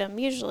evaluate them,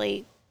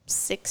 usually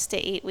 6 to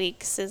 8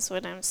 weeks is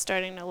when I'm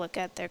starting to look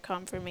at their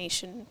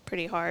conformation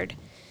pretty hard.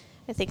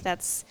 I think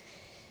that's,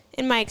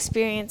 in my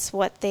experience,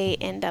 what they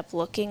end up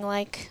looking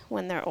like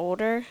when they're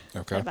older,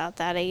 about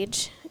that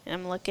age.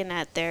 I'm looking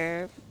at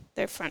their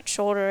front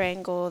shoulder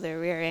angle, their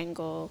rear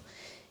angle.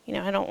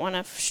 I don't want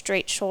a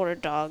straight shoulder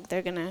dog.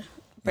 They're going to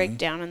break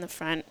down in the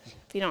front.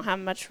 If you don't have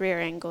much rear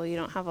angle, you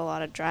don't have a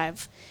lot of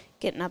drive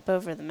getting up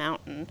over the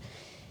mountain.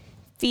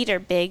 Feet are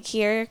big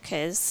here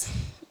because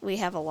we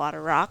have a lot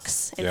of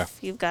rocks. If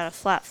you've got a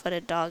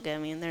flat-footed dog, I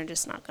mean, they're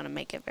just not going to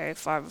make it very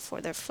far before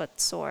their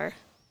foot's sore.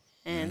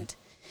 And,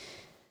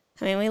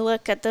 I mean, we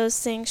look at those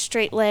things,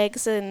 straight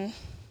legs and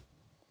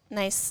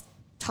nice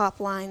top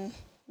line,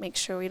 make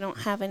sure we don't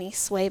have any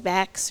sway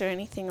backs or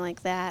anything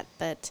like that.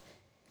 But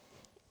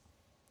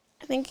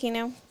I think,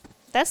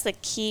 that's the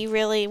key,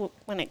 really,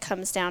 when it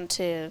comes down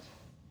to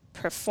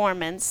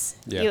performance.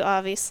 You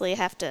obviously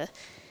have to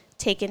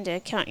take into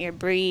account your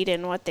breed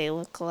and what they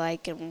look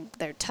like and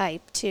their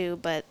type, too.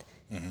 But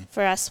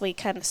for us, we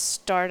kind of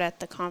start at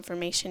the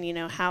conformation,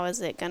 how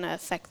is it going to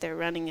affect their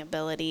running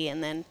ability,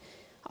 and then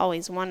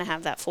always want to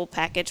have that full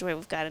package where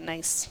we've got a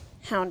nice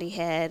houndy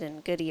head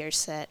and good ear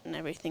set and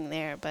everything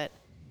there. But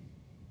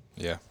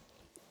you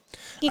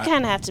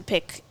kind of have to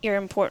pick your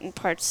important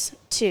parts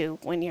too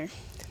when you're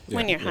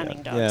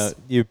hunting dogs. Yeah,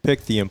 you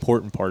pick the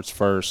important parts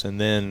first,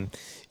 and then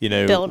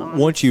build on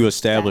once you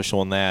establish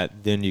on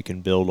that, then you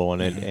can build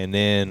on it, and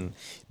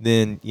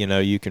then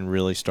you can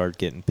really start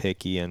getting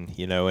picky and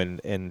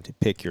and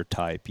pick your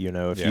type.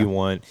 If you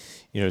want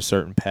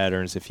certain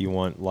patterns, if you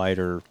want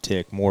lighter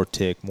tick, more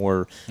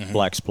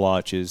black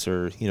splotches,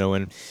 or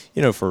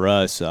and for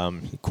us,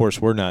 of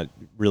course, we're not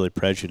really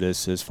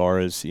prejudiced as far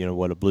as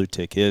what a blue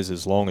tick is,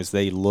 as long as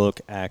they look,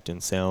 act,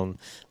 and sound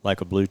like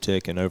a blue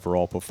tick and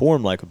overall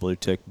perform like a blue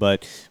tick.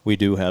 But we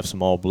do have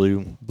some all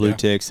blue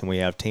ticks, and we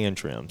have tan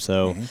trim.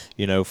 So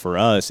for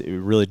us, it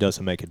really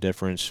doesn't make a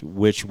difference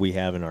which we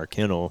have in our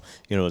kennel,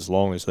 as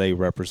long as they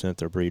represent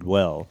their breed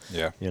well.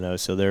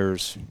 So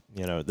there's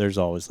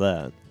always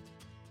that.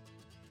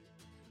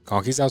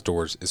 Conkey's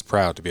Outdoors is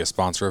proud to be a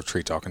sponsor of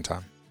Tree Talking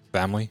Time.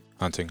 Family,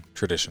 hunting,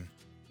 tradition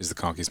is the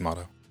Conkey's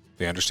motto.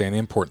 They understand the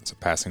importance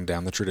of passing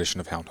down the tradition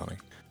of hound hunting.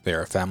 They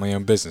are a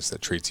family-owned business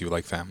that treats you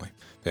like family.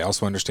 They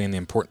also understand the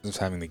importance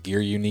of having the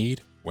gear you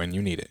need when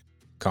you need it.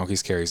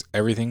 Conkey's carries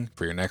everything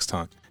for your next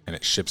hunt, and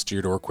it ships to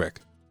your door quick.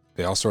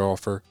 They also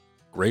offer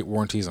great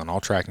warranties on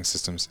all tracking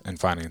systems and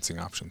financing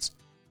options.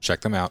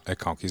 Check them out at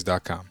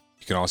conkeys.com.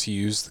 You can also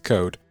use the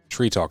code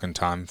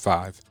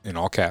TreeTalkingTime5 in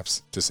all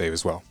caps to save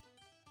as well.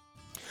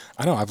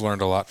 I know I've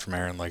learned a lot from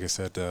Aaron, like I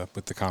said,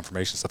 with the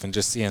confirmation stuff, and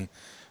just seeing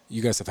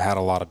you guys have had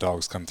a lot of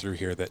dogs come through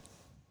here that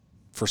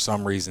for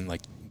some reason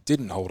like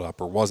didn't hold up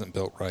or wasn't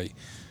built right,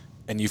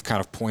 and you've kind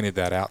of pointed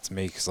that out to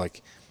me because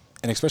like,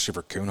 and especially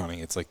for coon hunting,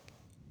 it's like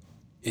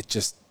it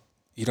just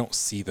you don't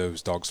see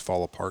those dogs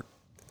fall apart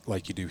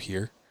like you do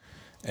here,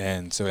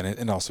 and so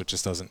and also it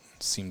just doesn't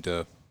seem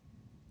to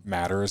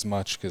matter as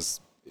much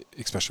because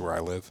especially where I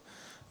live,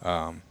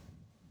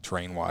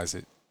 terrain wise,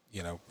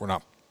 we're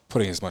not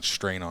putting as much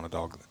strain on a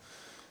dog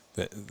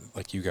that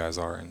like you guys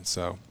are, and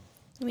so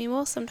I mean,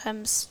 we've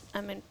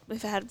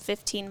had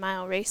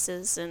 15-mile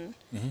races and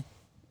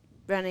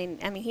running.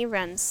 I mean, he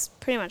runs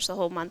pretty much the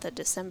whole month of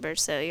December,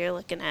 so you're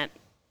looking at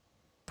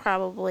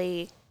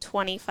probably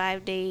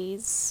 25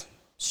 days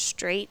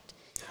straight.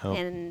 Oh.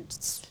 And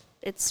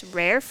it's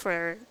rare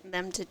for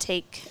them to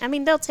take. I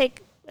mean, they'll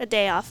take a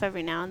day off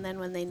every now and then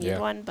when they need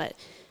one, but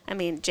I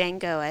mean,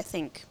 Django, I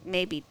think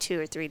maybe 2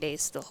 or 3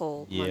 days the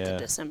whole month of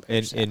December.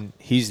 And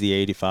he's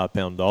the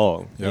 85-pound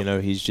dog.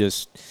 Yep. He's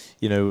just,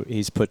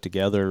 he's put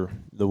together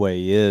the way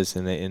he is,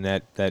 and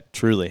that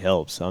truly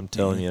helps. I'm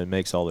telling you, it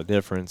makes all the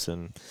difference.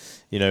 And,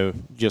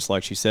 just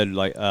like she said,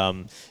 like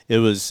it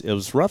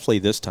was roughly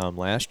this time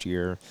last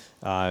year.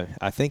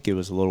 I think it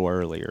was a little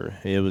earlier.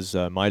 It was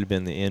might have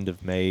been the end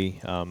of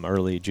May,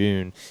 early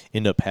June.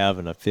 Ended up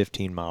having a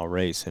 15-mile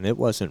race, and it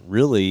wasn't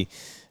really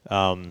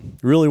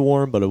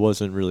warm, but it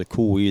wasn't really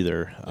cool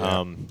either.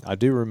 Yeah. I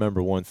do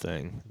remember one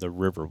thing: the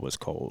river was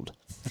cold,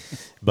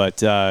 but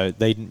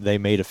they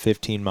made a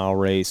 15-mile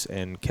race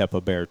and kept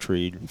a bear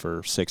treed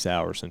for 6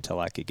 hours until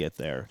I could get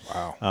there.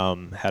 Wow!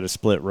 Had a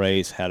split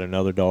race. Had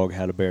another dog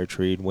had a bear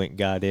treed. Went and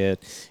got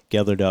it.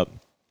 Gathered up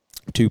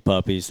 2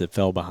 puppies that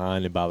fell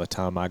behind, and by the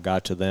time I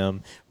got to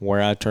them,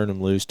 where I turned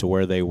them loose to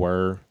where they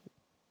were,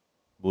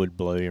 would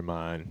blow your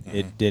mind.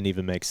 It didn't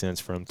even make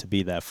sense for them to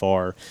be that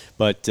far.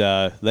 But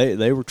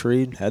they were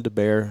treed, had to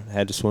bear,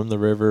 had to swim the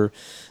river.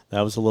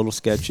 That was a little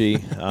sketchy.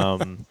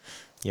 That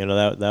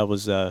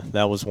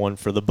was one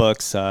for the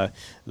books. That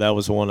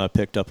was one I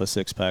picked up a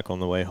 6-pack on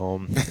the way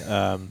home.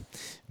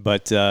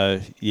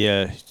 To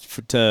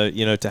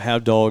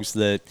have dogs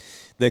that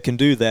can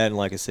do that, and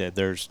like I said,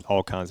 there's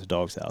all kinds of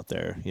dogs out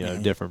there,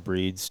 different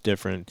breeds,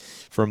 different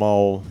from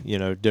all,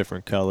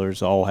 different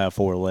colors, all have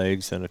 4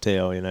 legs and a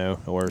tail,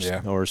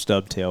 or a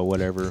stub tail,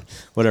 whatever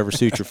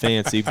suits your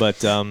fancy. But,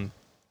 for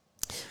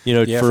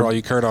all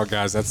you cur dog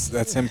guys,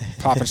 that's him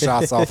popping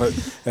shots off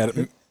at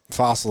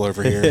Fossil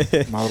over here,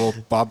 my little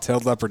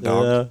bobtailed leopard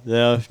dog.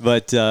 Yeah.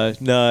 But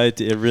no,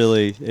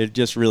 it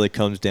just really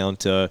comes down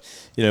to,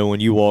 when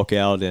you walk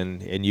out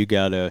and you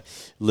gotta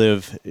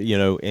live,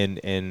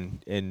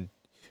 and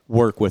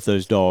work with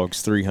those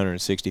dogs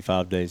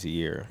 365 days a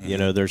year.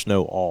 There's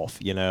no off,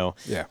 Yeah.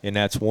 And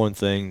that's one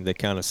thing that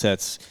kind of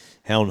sets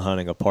hound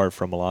hunting apart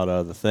from a lot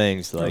of other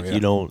things. Like you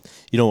don't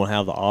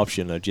have the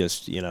option of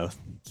just,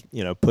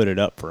 put it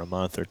up for a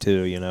month or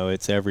two.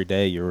 It's every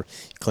day you're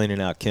cleaning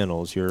out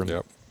kennels.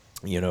 You're,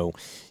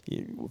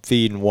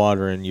 feeding,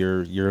 watering,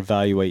 you're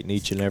evaluating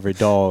each and every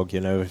dog,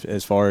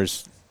 as far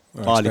as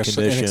body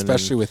condition,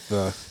 especially with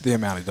the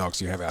amount of dogs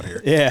you have out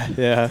here.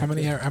 Yeah. How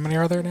many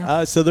are there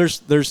now? So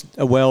there's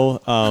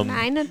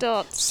 9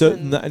 adults. So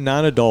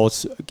 9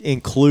 adults,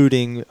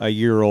 including a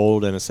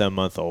year-old and a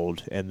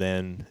 7-month-old, and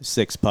then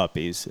 6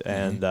 puppies.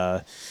 And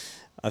I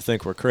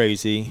think we're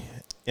crazy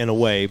in a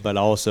way, but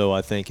also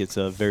I think it's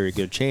a very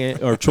good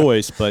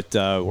choice. But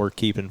we're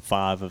keeping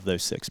 5 of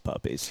those 6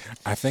 puppies.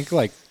 I think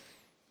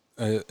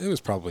it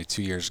was probably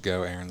 2 years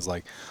ago. Aaron's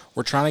like,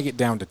 we're trying to get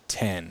down to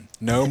 10,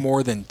 no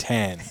more than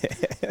 10.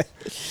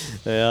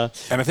 Yeah,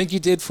 and I think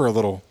you did for a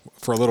little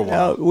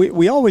while.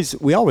 We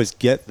always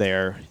get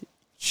there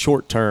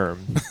short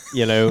term,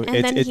 and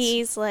then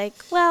he's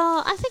like,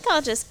 well, I think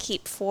I'll just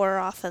keep 4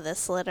 off of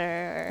this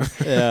litter.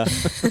 Yeah.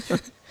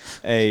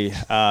 Hey,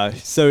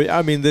 so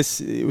I mean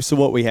so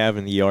what we have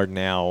in the yard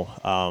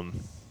now,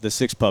 the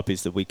 6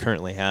 puppies that we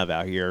currently have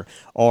out here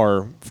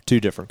are 2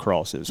 different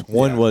crosses.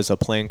 One was a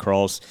plain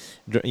cross,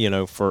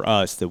 for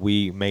us that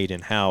we made in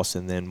house,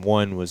 and then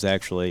one was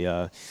actually,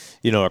 a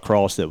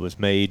cross that was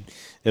made.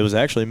 It was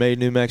actually made in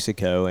New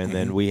Mexico, and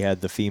then we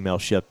had the female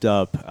shipped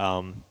up.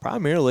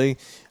 Primarily,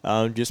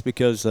 just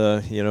because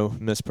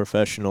Miss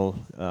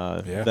Professional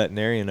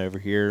veterinarian over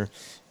here,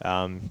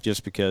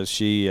 just because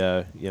she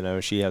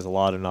she has a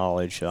lot of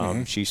knowledge.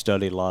 She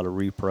studied a lot of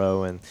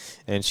repro,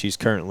 and she's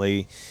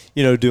currently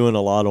doing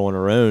a lot on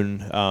her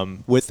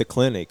own with the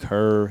clinic.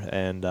 Her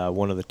and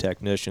one of the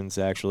technicians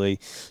actually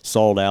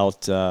sold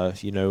out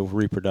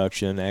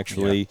reproduction,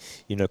 actually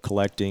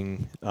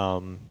collecting,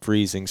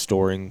 freezing,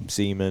 storing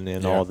semen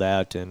and all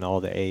that, and all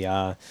the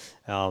AI.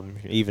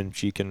 Even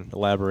she can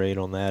elaborate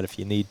on that if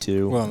you need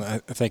to. Well, I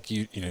think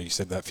you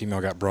said that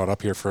female got brought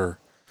up here for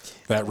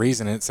that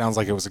reason. It sounds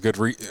like it was a good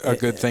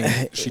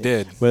thing she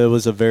did. Well, it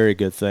was a very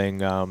good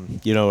thing. A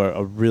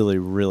really,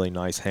 really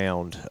nice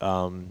hound.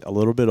 A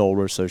little bit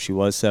older, so she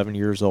was 7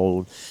 years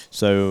old.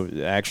 So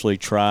actually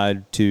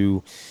tried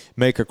to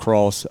make a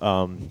cross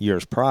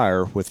years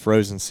prior with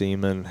frozen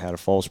semen, had a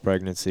false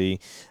pregnancy,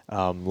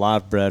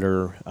 live bred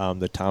her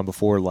the time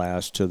before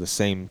last to the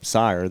same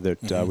sire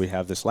that we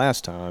have this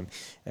last time.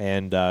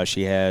 And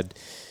she had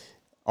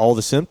all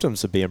the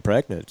symptoms of being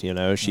pregnant.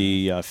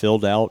 She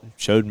filled out,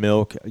 showed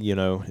milk,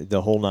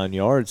 the whole 9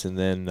 yards, and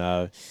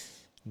then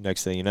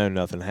next thing you know,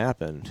 nothing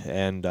happened.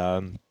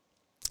 And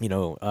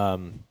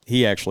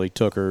he actually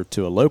took her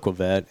to a local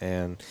vet,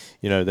 and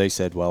they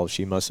said, well,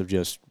 she must have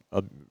just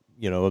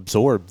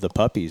absorb the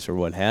puppies or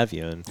what have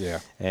you.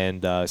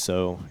 And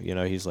so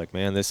he's like,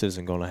 man, this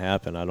isn't going to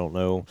happen. I don't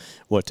know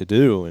what to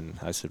do. And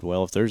I said,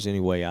 well, if there's any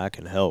way I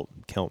can help,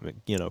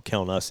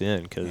 count us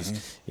in,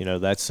 because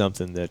that's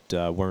something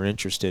that we're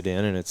interested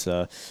in, and it's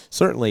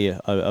certainly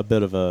a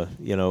bit of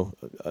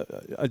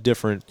a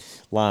different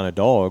line of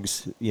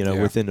dogs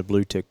within the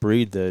blue tick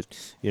breed that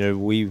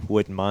we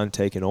wouldn't mind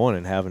taking on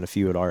and having a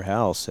few at our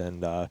house.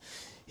 And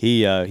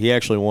he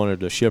actually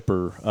wanted to ship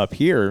her up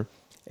here,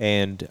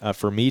 and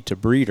for me to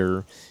breed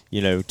her,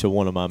 to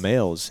one of my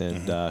males.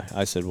 And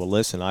I said, well,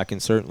 listen, I can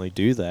certainly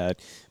do that,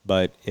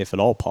 but if at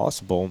all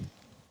possible,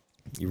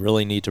 you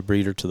really need to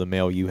breed her to the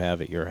male you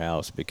have at your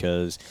house,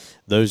 because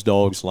those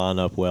dogs line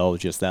up well,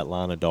 just that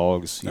line of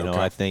dogs.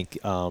 I think,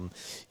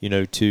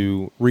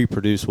 to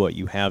reproduce what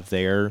you have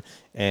there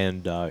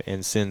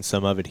and send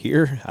some of it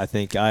here, I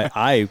think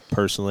I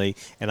personally,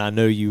 and I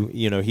know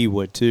he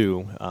would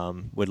too,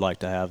 would like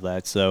to have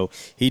that. So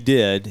he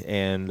did,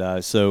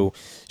 and so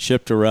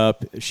shipped her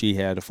up. She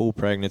had a full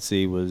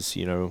pregnancy, was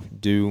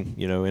due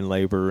in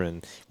labor,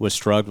 and was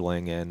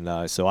struggling.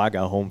 And so I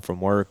got home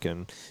from work,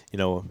 and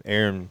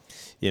Erin,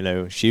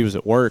 she was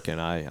at work,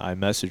 and I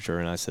messaged her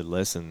and I said,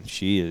 listen,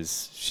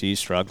 she's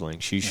struggling.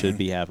 She should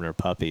be having her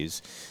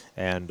puppies.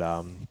 And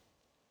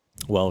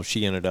well,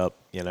 she ended up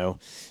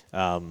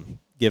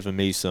giving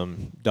me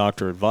some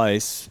doctor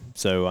advice.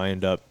 So I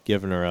ended up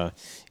giving her an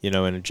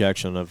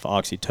injection of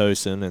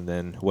oxytocin, and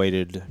then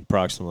waited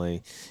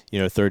approximately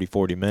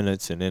 30-40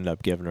 minutes and ended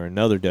up giving her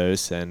another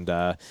dose. And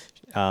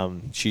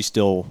she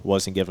still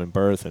wasn't giving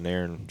birth, and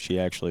Erin,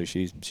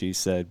 she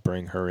said,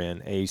 bring her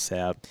in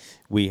ASAP.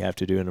 We have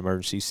to do an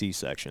emergency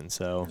C-section.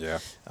 So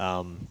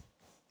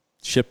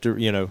shipped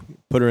her,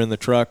 put her in the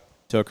truck,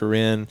 took her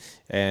in,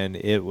 and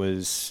it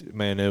was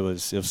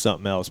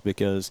something else,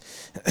 because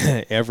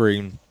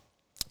every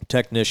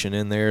technician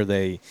in there,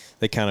 they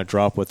kind of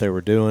dropped what they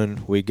were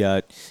doing. We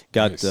got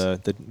nice.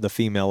 the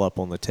female up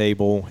on the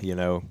table,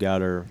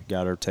 got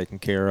her taken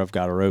care of,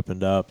 got her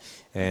opened up,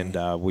 and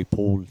we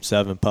pulled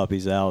 7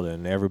 puppies out,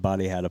 and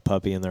everybody had a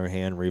puppy in their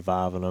hand,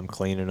 reviving them,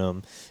 cleaning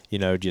them,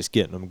 just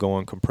getting them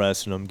going,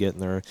 compressing them, getting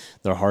their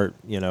heart,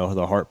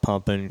 their heart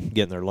pumping,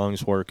 getting their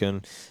lungs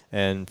working.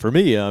 And for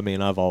me, I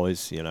mean, I've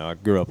always, I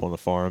grew up on the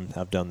farm.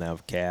 I've done that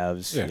with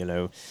calves,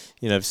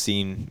 I've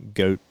seen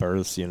goat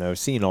births,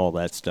 seen all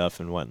that stuff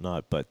and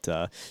whatnot. But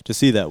to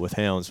see that with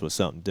hounds was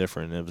something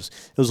different. It was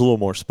a little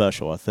more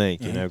special, I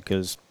think,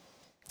 because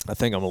I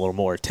think I'm a little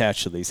more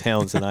attached to these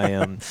hounds than I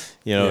am,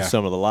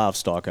 some of the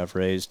livestock I've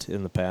raised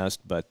in the past.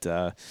 But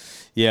to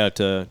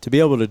be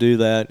able to do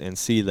that and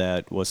see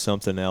that was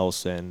something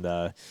else. And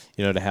to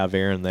have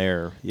Erin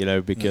there,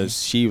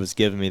 because she was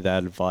giving me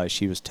that advice.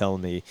 She was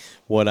telling me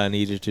what I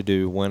needed to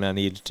do, when I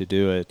needed to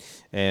do it.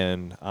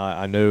 And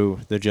I know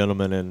the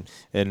gentleman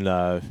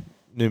in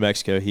New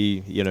Mexico,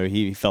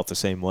 he felt the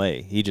same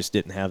way. He just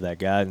didn't have that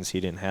guidance.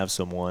 He didn't have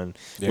someone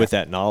with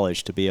that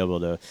knowledge to be able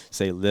to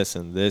say,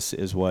 listen, this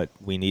is what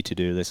we need to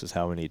do. This is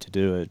how we need to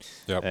do it.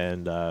 Yep.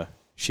 And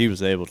she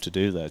was able to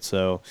do that.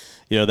 So,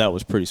 that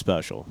was pretty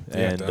special.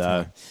 Yeah, and,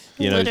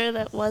 litter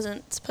that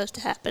wasn't supposed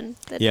to happen.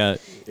 That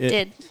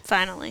did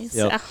finally.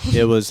 Yep. So.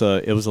 It was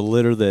a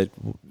litter that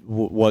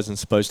wasn't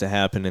supposed to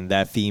happen. And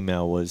that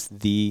female was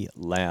the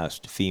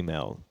last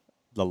female,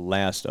 the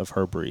last of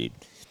her breed.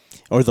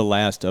 Or the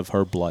last of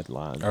her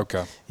bloodline.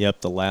 Okay.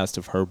 Yep, the last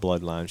of her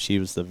bloodline. She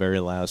was the very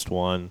last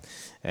one.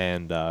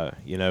 And,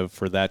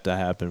 for that to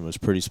happen was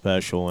pretty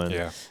special.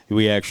 And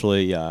we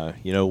actually,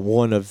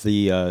 one of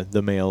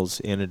the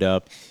males ended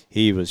up,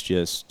 he was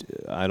just,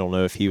 I don't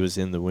know if he was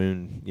in the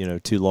wound,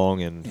 too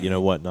long and,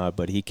 whatnot,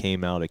 but he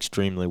came out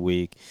extremely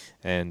weak.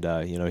 And,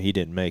 he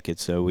didn't make it.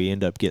 So we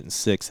ended up getting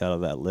 6 out of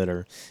that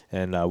litter.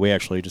 And we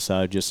actually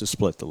decided just to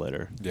split the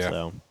litter. Yeah.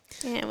 So.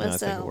 Yeah, it And I was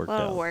think a it worked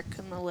lot out. of work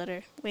in the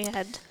litter.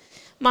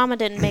 Mama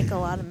didn't make a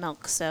lot of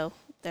milk, so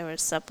there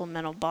was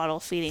supplemental bottle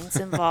feedings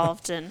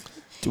involved, and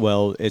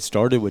Well, it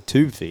started with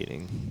tube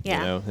feeding.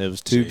 Yeah. It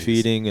was tube Jeez.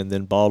 feeding, and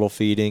then bottle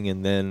feeding,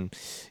 and then,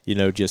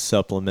 just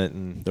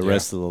supplementing the Yeah.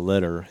 rest of the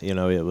litter.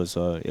 It was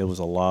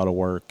a lot of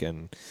work,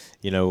 and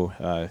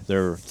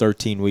they're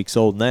 13 weeks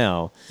old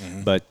now,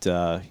 Mhm. but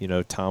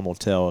time will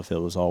tell if it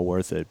was all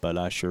worth it. But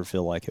I sure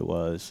feel like it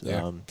was.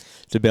 Yeah.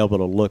 To be able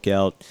to look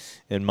out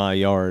in my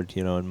yard,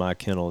 in my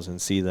kennels,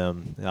 and see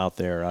them out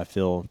there, I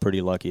feel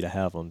pretty lucky to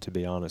have them. To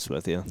be honest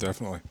with you.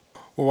 Definitely.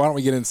 Well, why don't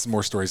we get into some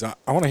more stories? I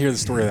want to hear the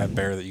story of that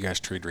bear that you guys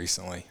treed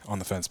recently on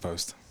the fence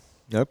post.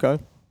 Okay.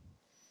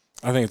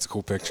 I think it's a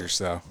cool picture.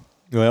 So,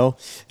 Well,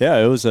 yeah,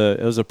 it was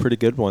a pretty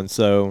good one.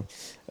 So,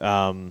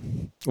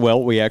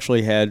 we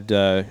actually had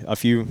a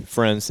few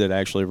friends that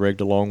actually rigged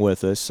along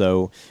with us.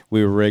 So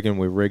we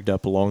rigged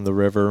up along the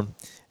river,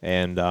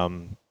 and I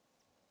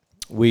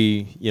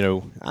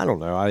don't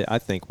know, I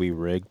think we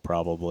rigged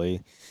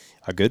probably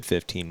a good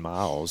 15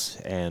 miles,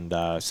 and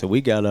so we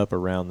got up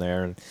around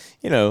there, and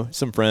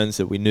some friends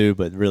that we knew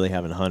but really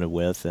haven't hunted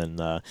with, and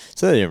so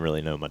they didn't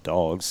really know my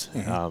dogs,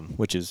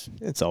 which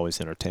it's always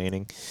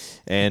entertaining,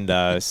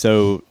 and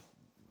so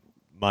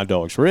my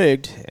dog's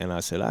rigged, and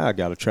I said, I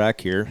got a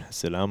track here. I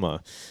said, I'm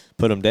gonna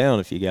put them down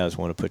if you guys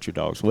want to put your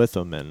dogs with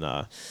them,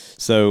 and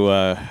so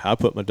I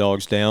put my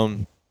dogs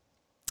down.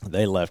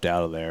 They left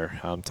out of there.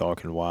 I'm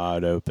talking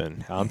wide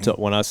open.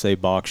 When I say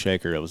box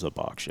shaker, it was a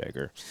box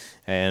shaker.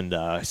 And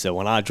so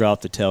when I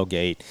dropped the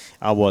tailgate,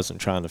 I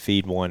wasn't trying to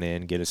feed one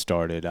in, get it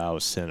started. I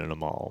was sending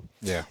them all.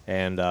 yeah.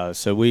 And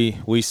so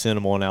we sent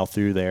them on out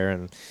through there,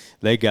 and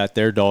they got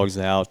their dogs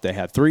out. They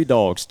had 3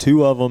 dogs.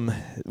 2 of them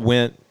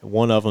went,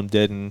 one of them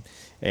didn't.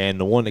 And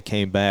the one that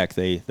came back,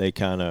 they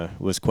kind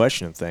of was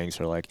questioning things.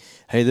 They're like,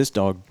 hey, this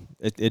dog,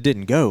 it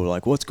didn't go.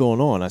 Like, what's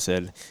going on? I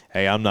said,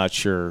 hey, I'm not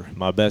sure.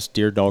 My best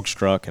deer dog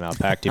struck, and I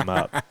packed him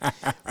up.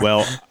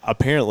 Well,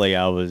 apparently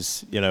I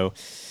was,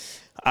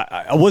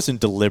 I wasn't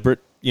deliberate,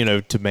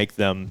 to make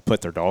them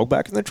put their dog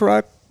back in the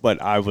truck. But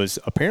I was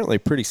apparently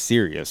pretty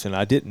serious, and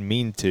I didn't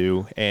mean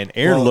to. And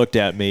Erin looked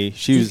at me.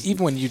 She was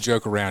Even when you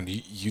joke around,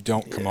 you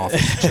don't come off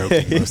as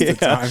joking most of the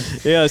time.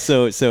 Yeah,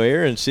 so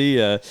Erin, she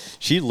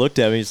looked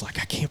at me. She's like,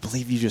 I can't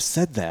believe you just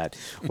said that.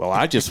 Well,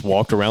 I just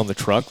walked around the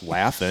truck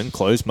laughing,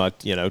 closed my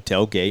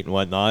tailgate and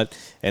whatnot,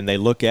 and they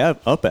look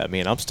up at me,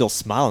 and I'm still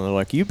smiling. They're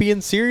like, you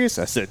being serious?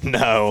 I said,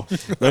 no.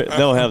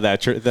 They'll have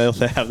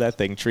that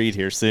thing treed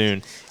here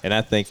soon, and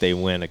I think they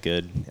went a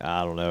good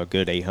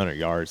 800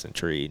 yards in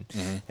treed,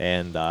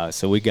 and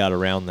so we got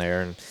around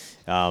there,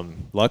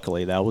 and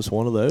luckily that was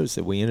one of those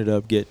that we ended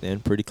up getting in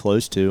pretty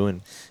close to,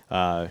 and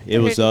it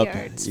was up,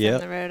 yards from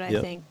the road,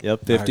 I think. Yep,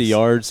 50 Nice.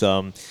 yards,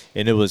 and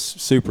it was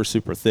super,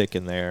 super thick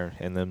in there,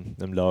 and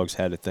them dogs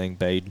had a thing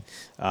bayed.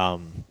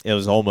 It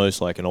was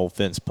almost like an old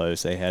fence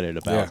post. They had it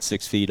about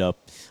 6 feet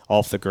up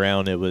off the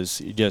ground. It was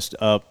just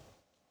up.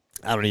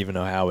 I don't even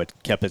know how it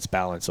kept its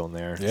balance on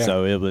there. Yeah.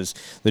 So it was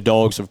the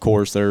dogs, of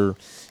course, they're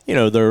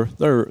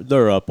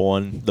up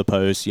on the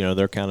post,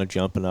 they're kind of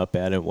jumping up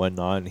at it and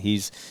whatnot, and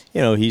he's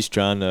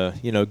trying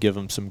to, give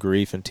them some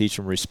grief and teach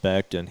them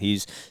respect, and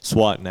he's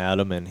swatting at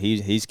them, and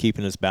he's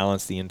keeping his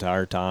balance the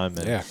entire time,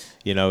 and,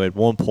 at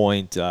one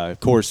point, of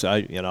course,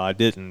 I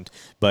didn't,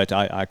 but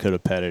I could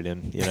have petted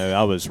him,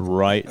 I was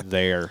right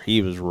there.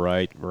 He was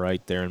right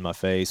there in my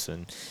face,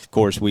 and of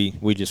course,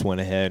 we just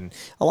went ahead, and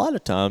a lot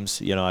of times,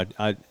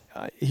 I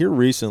here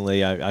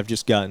recently, I've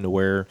just gotten to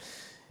where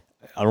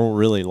I don't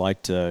really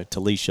like to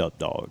leash up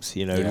dogs,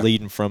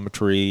 leading from a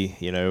tree,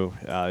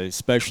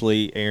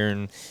 especially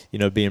Erin,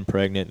 being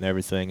pregnant and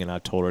everything. And I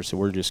told her, so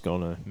we're just going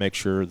to make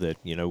sure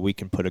that, we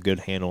can put a good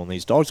handle on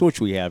these dogs,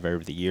 which we have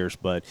over the years.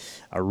 But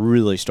I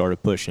really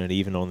started pushing it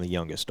even on the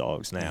youngest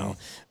dogs now.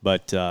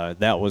 But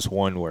that was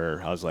one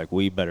where I was like,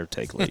 we better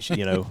take leash,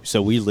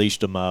 So we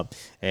leashed him up,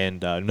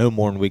 and no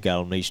more than we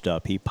got him leashed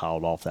up, he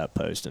piled off that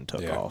post and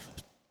took off.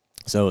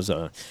 So it was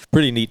a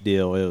pretty neat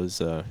deal. It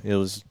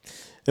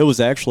was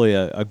actually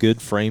a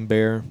good frame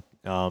bear,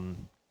 a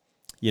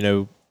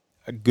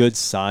good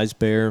size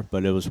bear,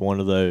 but it was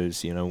one of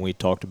those, we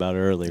talked about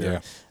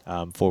earlier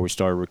before we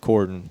started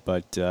recording,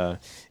 but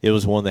it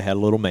was one that had a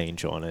little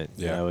mange on it.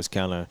 Yeah. I was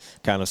kind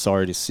of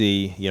sorry to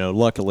see,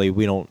 luckily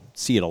we don't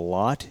see it a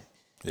lot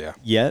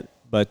yet,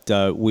 but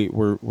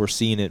we're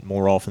seeing it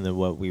more often than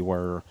what we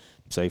were,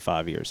 say,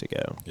 5 years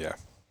ago. Yeah.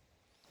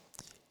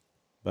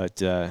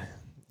 But,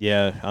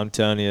 I'm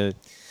telling you,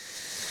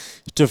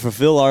 to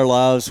fulfill our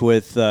lives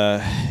with,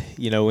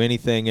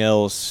 anything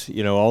else,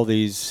 all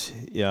these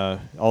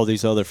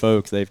other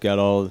folk, they've got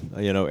all,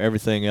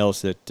 everything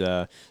else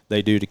that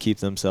they do to keep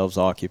themselves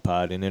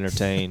occupied and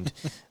entertained.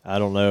 I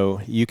don't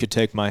know. You could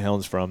take my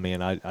hounds from me,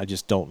 and I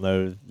just don't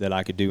know that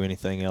I could do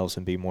anything else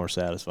and be more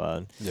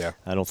satisfied. Yeah.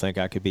 I don't think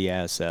I could be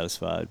as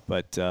satisfied.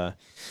 But to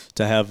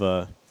have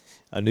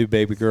a a new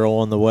baby girl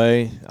on the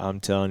way, I'm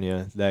telling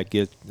you, that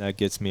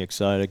gets me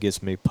excited,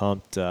 gets me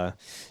pumped. Not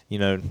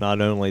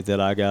only that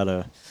I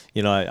gotta,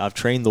 I've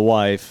trained the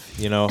wife.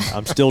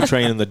 I'm still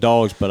training the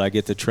dogs, but I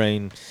get to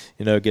train,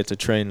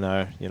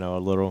 a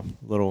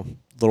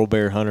little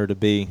bear hunter to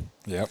be.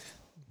 Yep.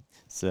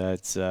 So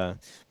it's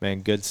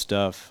man, good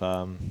stuff.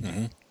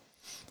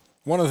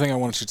 One other thing I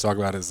wanted you to talk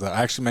about is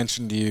I actually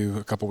mentioned to you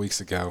a couple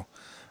weeks ago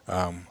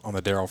on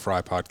the Daryl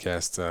Fry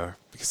podcast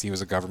because he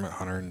was a government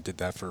hunter and did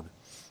that for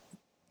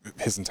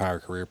his entire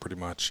career pretty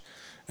much.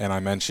 And I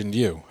mentioned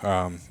you,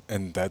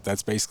 and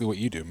that's basically what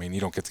you do. I mean,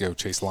 you don't get to go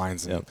chase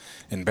lions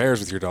and bears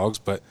with your dogs,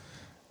 but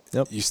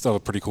you still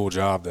have a pretty cool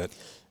job that.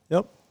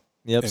 Yep.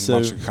 And why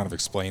don't you kind of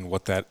explain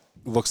what that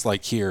looks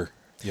like here,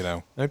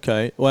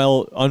 Okay.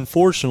 Well,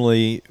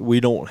 unfortunately, we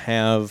don't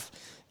have,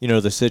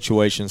 the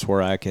situations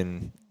where I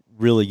can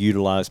really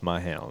utilize my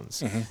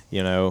hounds,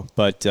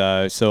 But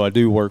so I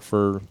do work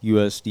for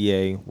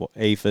USDA,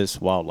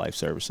 APHIS, Wildlife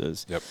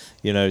Services.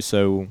 Yep.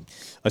 So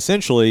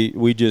essentially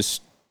we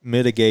just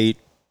mitigate,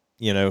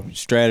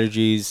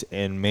 strategies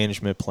and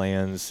management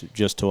plans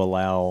just to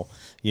allow,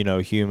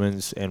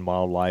 humans and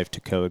wildlife to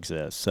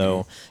coexist.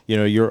 So,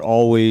 you're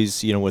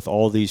always, with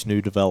all these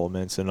new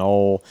developments and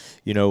all,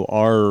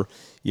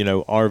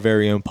 our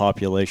very own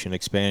population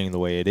expanding the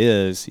way it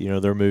is,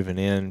 they're moving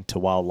into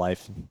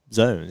wildlife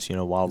zones,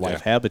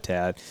 wildlife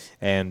habitat.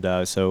 And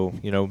so,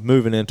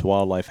 moving into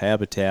wildlife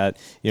habitat,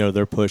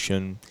 they're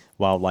pushing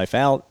wildlife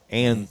out,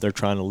 and they're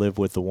trying to live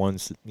with the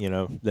ones,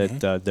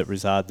 that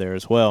reside there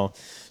as well.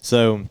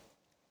 So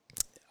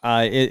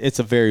it's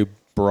a very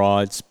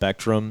broad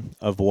spectrum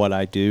of what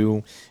I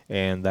do,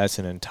 and that's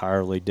an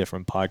entirely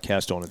different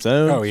podcast on its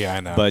own. Oh, yeah, I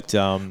know. But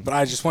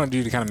I just wanted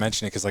you to kind of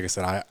mention it because, like I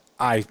said,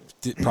 I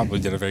probably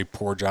did a very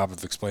poor job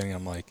of explaining.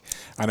 I'm like,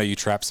 I know you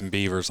trap some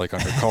beavers like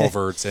under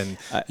culverts, and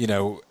I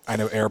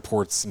know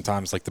airports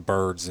sometimes like the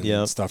birds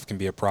and stuff can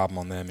be a problem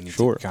on them, and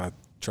you kind of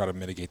try to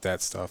mitigate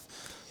that stuff.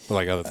 But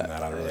like other than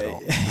that, I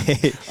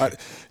really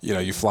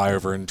don't. You fly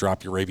over and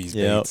drop your rabies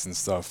baits and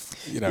stuff.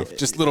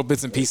 Just little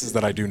bits and pieces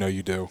that I do know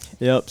you do.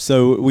 Yep.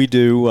 So we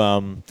do.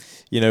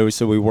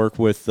 So we work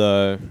with,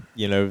 the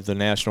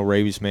National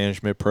Rabies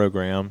Management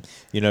Program,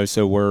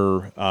 so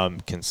we're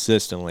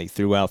consistently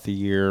throughout the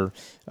year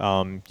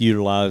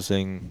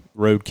utilizing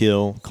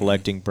roadkill,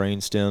 collecting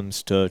brain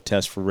stems to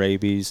test for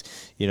rabies,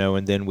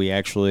 and then we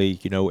actually,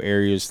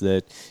 areas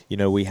that,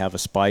 we have a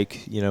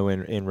spike,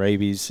 in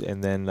rabies,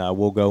 and then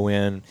we'll go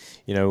in,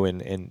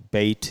 and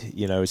bait,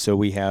 so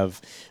we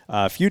have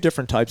a few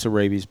different types of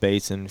rabies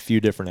baits and a few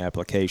different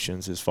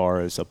applications as far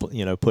as,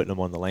 putting them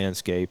on the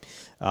landscape.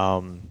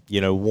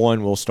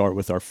 One, we'll start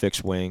with our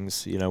fixed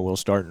wings. We'll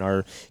start in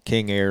our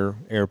King Air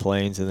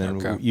airplanes, and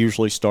then we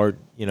usually start,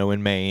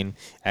 in Maine,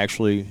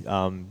 actually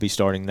be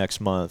starting next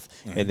month.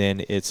 And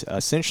then it's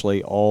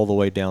essentially all the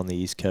way down the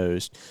East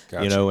Coast,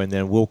 and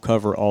then we'll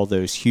cover all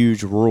those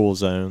huge rural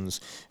zones,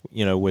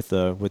 with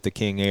the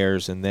King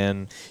Airs. And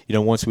then,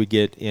 once we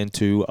get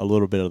into a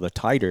little bit of the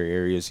tighter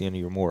areas,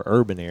 your more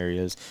urban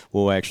areas,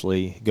 we'll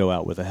actually go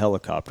out with a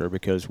helicopter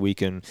because we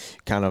can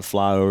kind of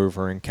fly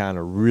over and kind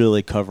of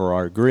really cover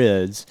our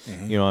grids,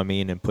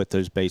 and put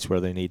those baits where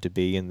they need to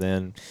be. And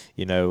then,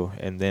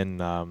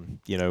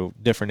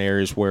 different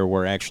areas where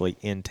we're actually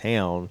in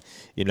town,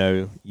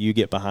 you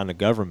get behind a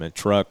government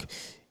truck,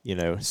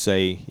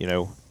 say,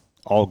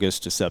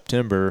 August to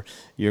September,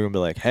 you're going to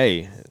be like,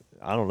 hey,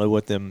 I don't know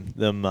what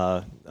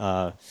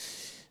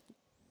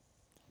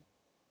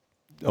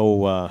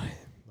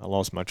I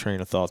lost my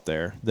train of thought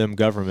there. Them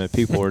government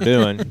people are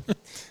doing,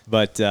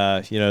 but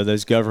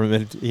those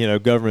government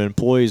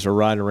employees are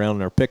riding around in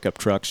their pickup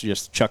trucks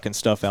just chucking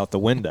stuff out the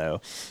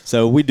window.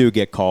 So we do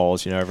get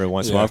calls, every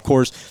once in a while. Of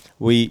course,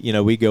 we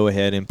go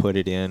ahead and put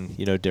it in,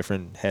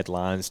 different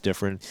headlines,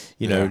 different,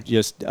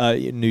 just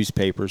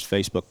newspapers,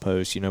 Facebook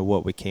posts,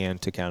 what we can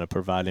to kind of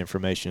provide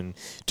information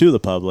to the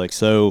public.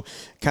 So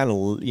kind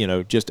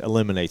of, just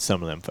eliminate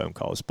some of them phone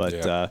calls.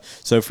 But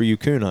so for you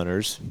coon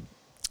hunters,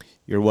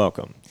 you're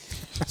welcome.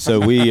 So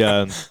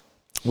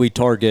we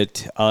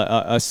target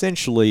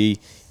essentially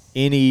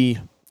any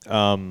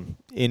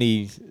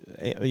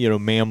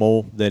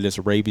mammal that is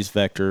a rabies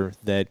vector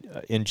that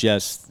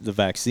ingests the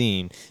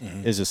vaccine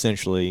is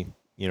essentially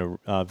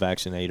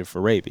vaccinated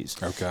for rabies.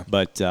 Okay.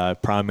 But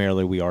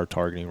primarily we are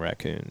targeting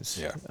raccoons.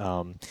 Yeah.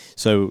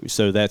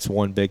 So that's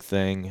one big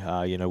thing.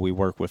 We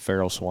work with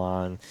feral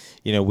swine.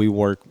 We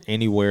work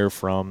anywhere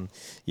from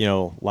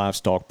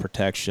livestock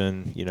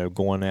protection.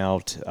 Going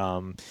out,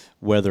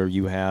 whether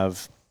you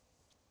have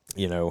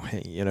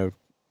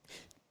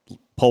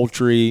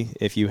poultry,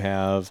 if you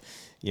have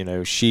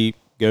sheep,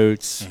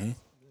 goats,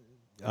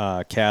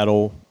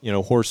 cattle,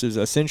 horses,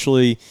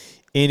 essentially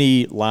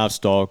any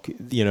livestock,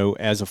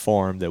 as a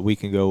farm that we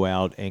can go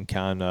out and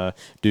kind of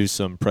do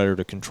some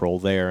predator control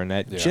there. And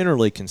that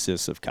generally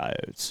consists of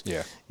coyotes.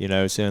 Yeah.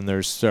 So and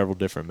there's several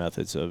different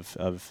methods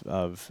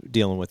of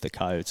dealing with the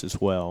coyotes as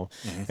well.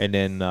 And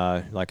then,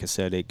 like I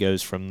said, it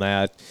goes from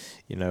that,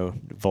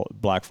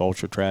 black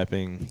vulture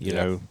trapping,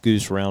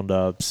 goose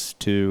roundups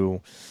to,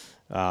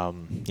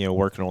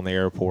 working on the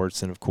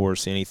airports, and of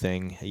course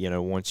anything,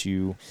 once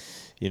you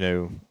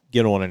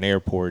get on an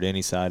airport,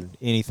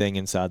 anything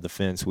inside the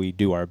fence, we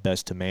do our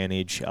best to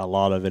manage. A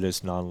lot of it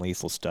is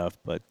non-lethal stuff,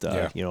 but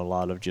a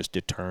lot of just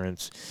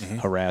deterrence,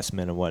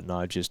 harassment, and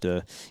whatnot, just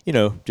to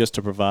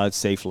provide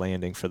safe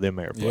landing for them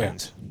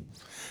airplanes. Yeah.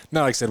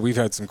 No, like I said, we've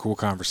had some cool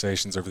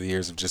conversations over the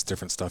years of just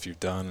different stuff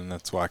you've done, and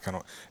that's why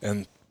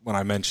and when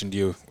I mentioned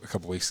you a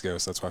couple weeks ago,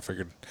 so that's why I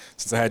figured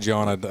since I had you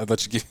on, I'd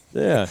let you give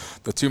the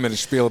 2-minute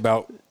spiel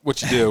about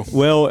what you do.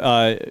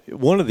 Well,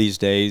 one of these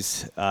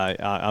days,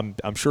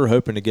 I'm sure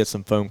hoping to get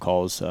some phone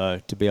calls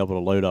to be able to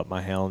load up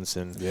my hounds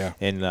and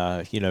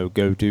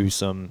go do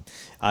some.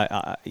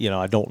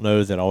 I don't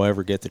know that I'll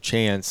ever get the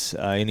chance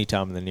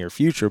anytime in the near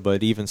future,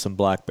 but even some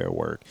black bear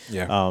work.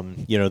 Yeah.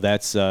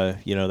 That's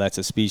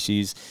a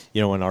species.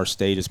 In our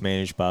state is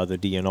managed by the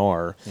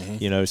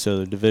DNR. So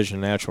the Division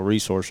of Natural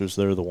Resources,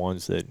 they're the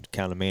ones that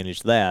kind of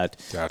manage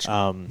that.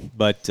 Gotcha.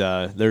 But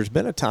there's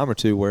been a time or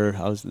two where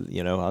I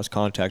was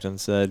contacted and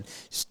said,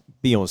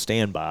 be on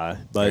standby.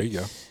 But there you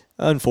go.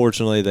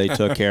 Unfortunately, they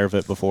took care of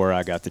it before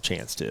I got the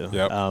chance to.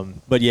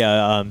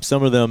 Yep.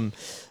 Some of them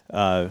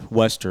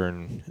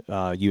Western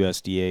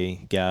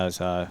USDA guys,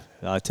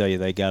 I tell you,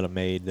 they got them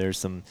made. There's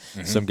some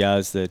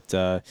guys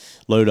that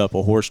load up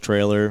a horse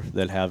trailer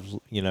that have,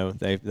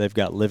 they've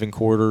got living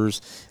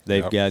quarters.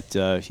 They've got,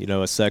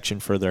 a section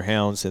for their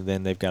hounds, and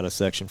then they've got a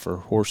section for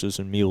horses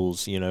and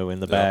mules, in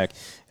the back.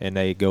 And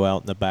they go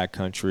out in the back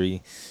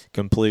country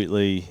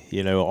completely,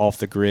 off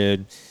the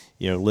grid,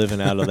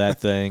 living out of that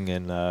thing,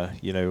 and,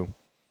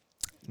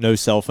 no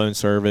cell phone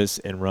service,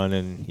 and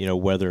running,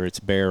 whether it's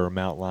bear or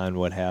mountain lion,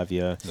 what have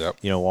you,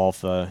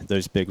 off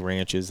those big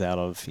ranches out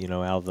of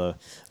the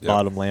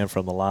bottom land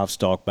from the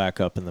livestock back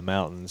up in the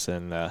mountains.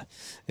 And,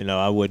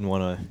 I wouldn't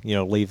want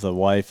to, leave the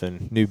wife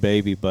and new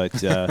baby,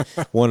 but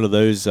one of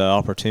those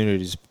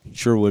opportunities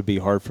sure would be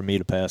hard for me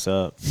to pass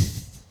up.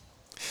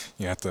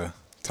 You have to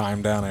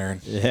time down, Aaron.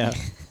 Yeah.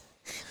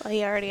 Well,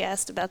 you already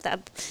asked about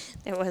that.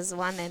 There was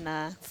one in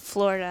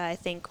Florida, I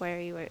think,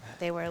 where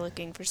they were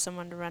looking for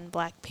someone to run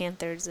black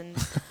panthers and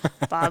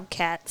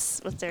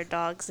bobcats with their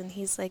dogs, and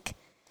he's like,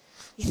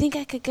 "You think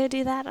I could go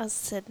do that?" I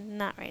said,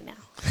 "Not right now."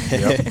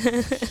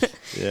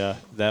 Yeah,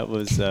 that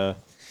was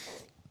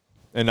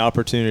an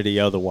opportunity.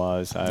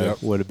 Otherwise, I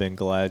would have been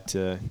glad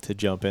to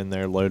jump in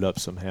there, load up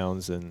some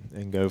hounds,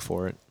 and go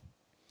for it.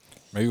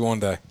 Maybe one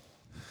day.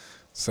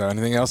 So,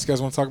 anything else you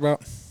guys want to talk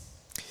about?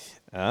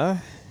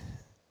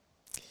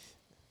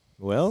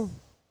 Well,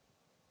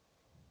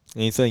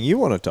 anything you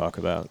want to talk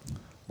about?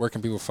 Where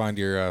can people find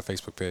your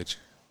Facebook page?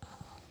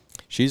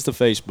 She's the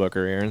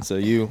Facebooker, Aaron, so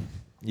you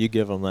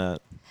give them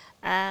that.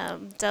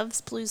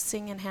 Dove's Blues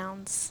Singin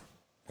Hounds.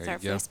 It's our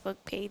Facebook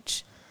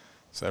page.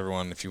 So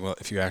everyone, if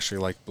you actually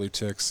like blue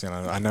ticks,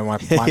 I know my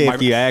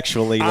if you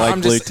actually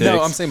like blue ticks.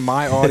 No, I'm saying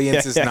my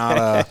audience is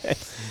not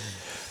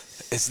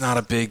it's not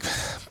a big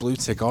blue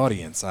tick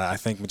audience. I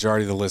think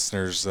majority of the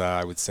listeners,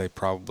 I would say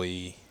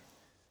probably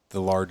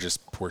the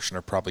largest portion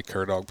are probably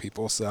cur dog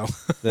people. So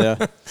yeah.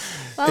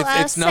 Well,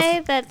 I'll say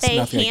that they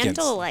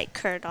handle like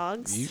cur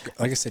dogs.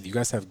 Like I said, you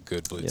guys have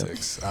good blue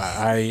ticks.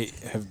 I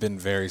have been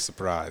very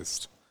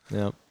surprised.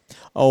 Yeah.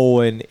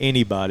 Oh, and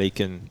anybody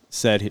can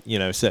sit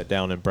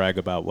down and brag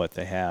about what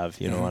they have.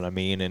 You know what I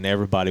mean? And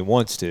everybody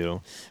wants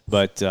to,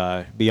 but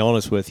be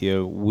honest with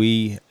you,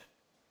 we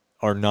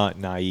are not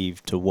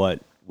naive to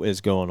what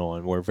is going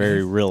on. We're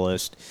very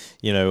realist,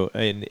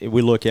 and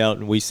we look out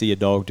and we see a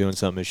dog doing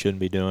something it shouldn't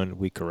be doing,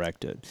 we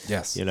correct it.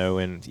 Yes.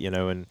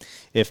 And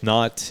if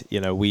not,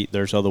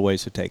 there's other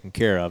ways of taking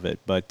care of it.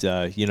 But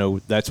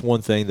that's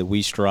one thing that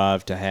we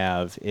strive to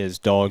have is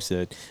dogs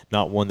that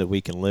not one that we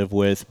can live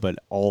with, but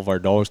all of our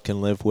dogs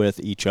can live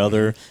with each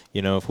other.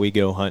 If we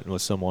go hunting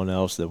with someone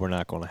else, that we're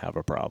not going to have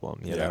a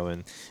problem. You know,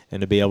 and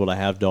to be able to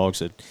have dogs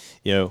that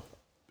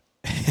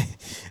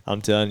I'm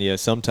telling you,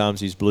 sometimes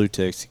these blue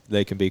ticks,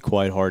 they can be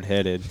quite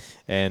hard-headed,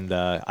 and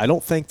I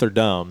don't think they're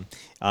dumb.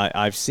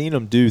 I've seen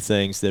them do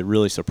things that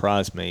really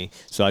surprise me,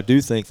 so I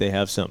do think they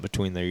have something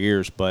between their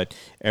ears. But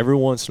every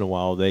once in a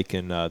while, they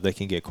can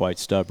get quite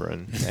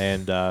stubborn,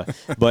 and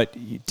but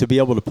to be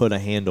able to put a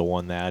handle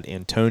on that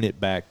and tone it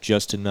back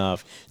just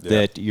enough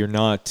that you're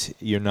not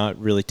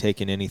really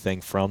taking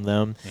anything from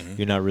them,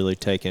 you're not really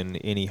taking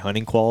any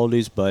hunting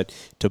qualities, but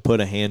to put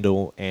a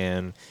handle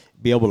and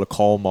be able to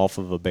call them off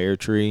of a bear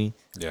tree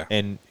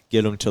and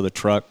get them to the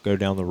truck, go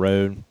down the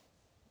road,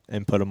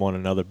 and put them on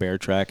another bear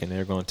track, and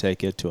they're going to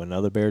take it to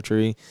another bear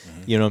tree.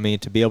 You know what I mean?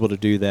 To be able to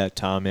do that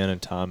time in and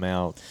time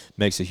out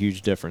makes a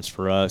huge difference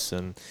for us.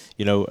 And,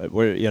 the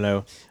older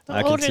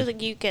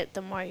you get,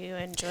 the more you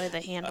enjoy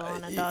the handle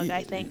on a dog,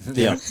 I think.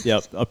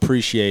 Yep.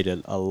 Appreciate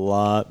it a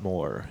lot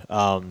more.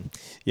 And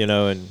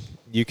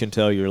you can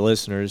tell your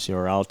listeners,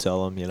 or I'll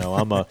tell them,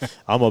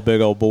 I'm a big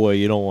old boy.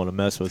 You don't want to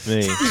mess with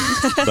me.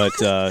 But,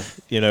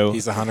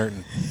 he's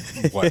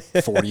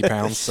 140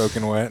 pounds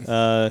soaking wet.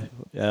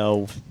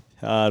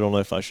 I don't know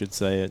if I should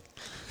say it.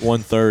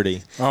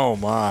 130. Oh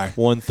my.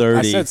 130.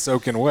 I said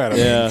soaking wet. I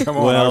Yeah, mean, come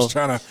on. well, I was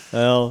trying to.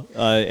 Well,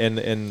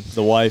 and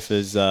the wife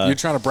is. You're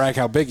trying to brag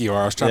how big you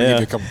are. I was trying to give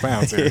you a couple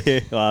pounds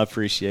here. Well, I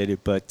appreciate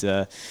it, but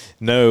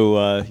no,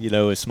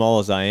 as small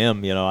as I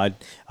am,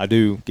 I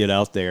do get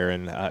out there,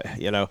 and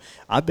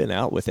I've been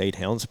out with 8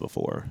 hounds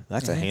before.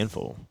 That's a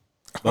handful.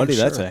 Buddy,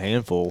 that's a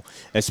handful,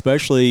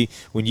 especially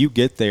when you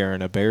get there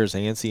and a bear's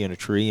antsy in a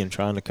tree and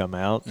trying to come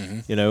out,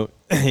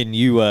 and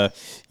you're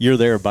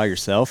there by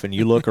yourself and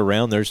you look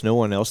around, there's no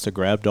one else to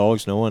grab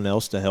dogs, no one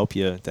else to help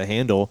you to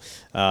handle.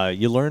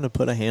 You learn to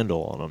put a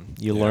handle on them.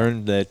 You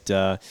learn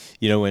that,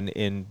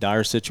 in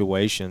dire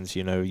situations,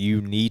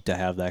 you need to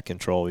have that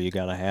control. You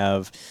got to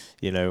have,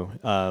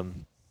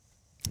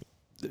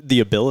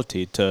 the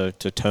ability to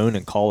tone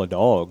and call a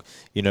dog,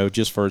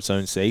 just for its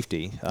own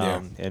safety,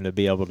 and to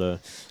be able to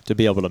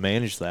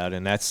manage that.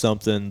 And that's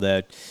something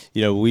that,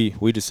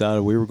 we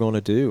decided we were going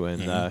to do.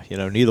 And,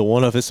 neither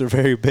one of us are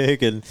very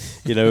big. And,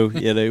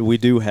 we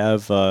do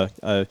have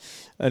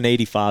an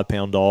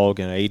 85-pound dog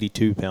and an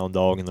 82-pound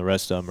dog, and the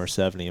rest of them are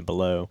 70 and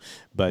below.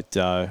 But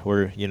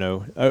we're,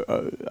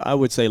 I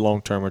would say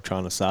long term we're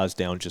trying to size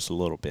down just a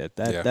little bit.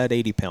 That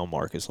 80-pound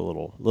mark is a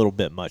little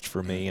bit much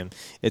for me, and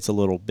it's a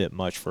little bit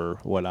much for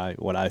what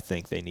I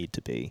think they need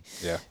to be.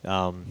 Yeah.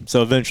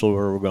 So eventually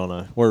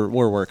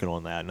we're working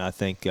on that, and I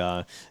think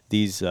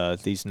these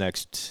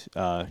next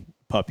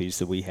puppies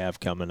that we have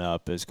coming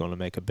up is going to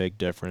make a big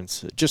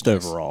difference, just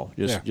overall,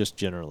 just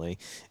generally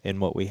in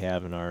what we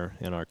have in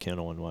our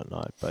kennel and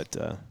whatnot. But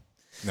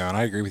no, and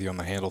I agree with you on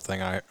the handle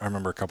thing. I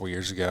remember a couple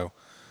years ago,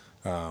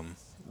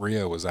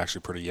 Rio was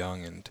actually pretty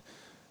young, and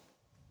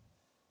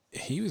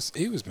he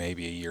was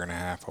maybe a year and a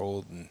half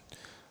old, and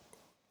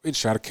we'd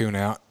shot a coon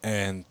out,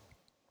 and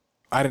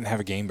I didn't have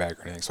a game bag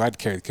or anything, so I had to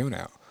carry the coon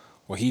out.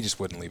 Well, he just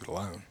wouldn't leave it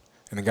alone,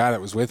 and the guy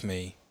that was with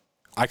me,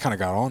 I kind of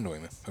got on to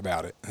him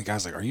about it. And the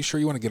guy's like, "Are you sure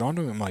you want to get on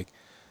to him?" I'm like,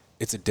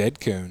 "It's a dead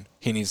coon.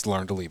 He needs to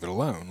learn to leave it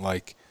alone."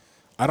 Like,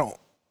 I don't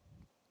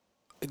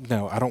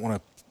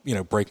want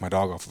to, break my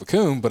dog off of a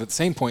coon, but at the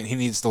same point, he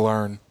needs to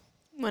learn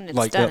when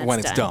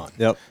it's done.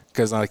 Yep.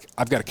 Because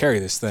I've got to carry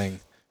this thing,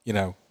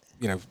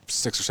 600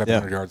 or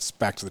 700 yards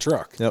back to the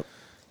truck. Yep.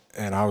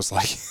 And I was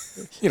like,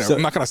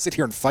 I'm not going to sit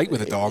here and fight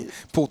with a dog,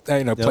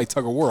 play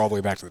tug of war all the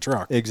way back to the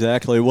truck.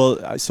 Exactly.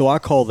 Well, so I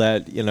call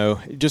that,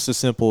 just as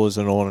simple as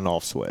an on and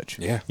off switch.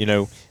 Yeah.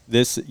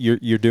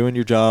 You're doing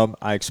your job.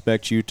 I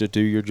expect you to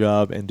do your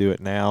job and do it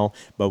now.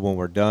 But when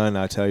we're done,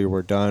 I tell you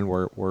we're done.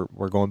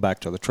 We're going back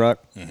to the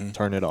truck.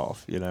 Turn it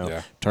off.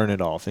 Turn it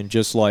off. And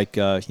just like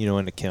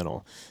in the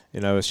kennel.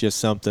 It's just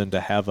something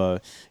to have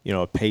a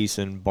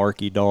pacing,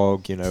 barky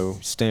dog,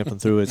 stamping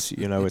through its,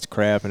 its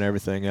crap and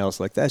everything else.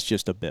 Like, that's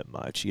just a bit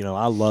much.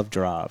 I love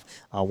drive.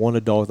 I want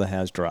a dog that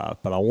has drive,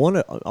 but I want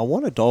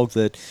a dog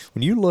that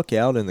when you look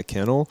out in the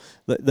kennel,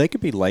 they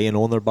could be laying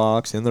on their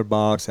box, in their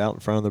box, out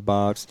in front of their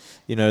box.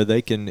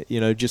 They can,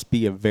 just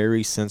be a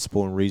very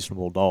sensible and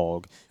reasonable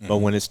dog. But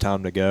when it's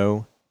time to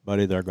go,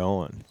 buddy, they're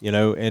going,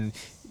 and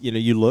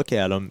you look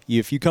at them.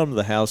 If you come to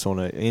the house on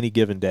any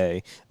given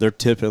day, they're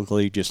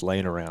typically just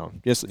laying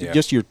around,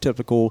 just your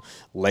typical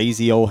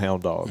lazy old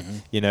hound dog,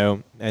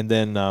 And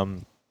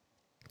then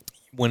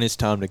when it's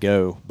time to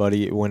go,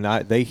 buddy, when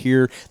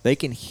they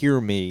can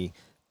hear me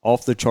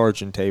off the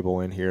charging table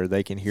in here.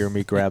 They can hear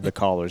me grab the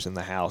collars in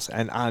the house,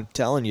 and I'm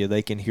telling you,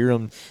 they can hear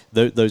them.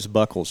 Those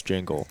buckles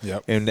jingle.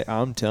 Yep. And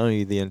I'm telling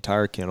you, the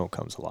entire kennel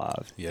comes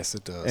alive. Yes,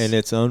 it does. And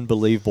it's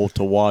unbelievable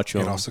to watch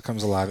them. It also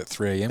comes alive at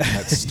 3 a.m. and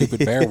that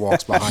stupid bear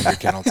walks behind your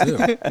kennel too.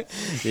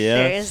 Yeah.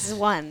 There is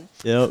one.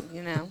 Yep.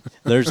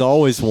 There's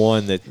always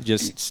one that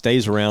just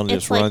stays around and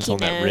just runs on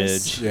that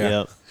ridge. Yeah.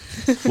 Yep.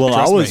 Well,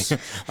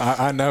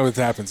 I know it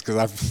happens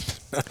because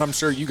I'm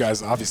sure you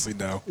guys obviously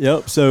know.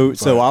 Yep.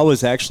 So I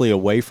was actually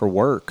away for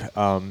work,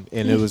 and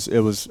it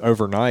was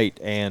overnight,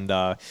 and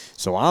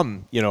so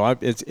I'm,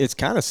 it's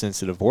kind of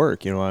sensitive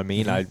work. You know what I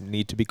mean? I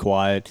need to be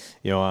quiet.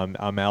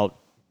 I'm out,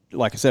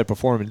 like I said,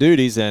 performing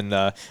duties, and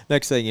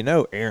next thing you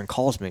know, Erin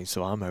calls me,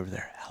 so I'm over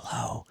there.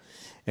 Hello,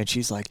 and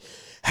she's like,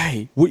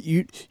 "Hey,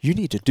 you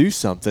need to do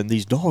something.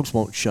 These dogs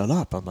won't shut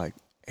up." I'm like,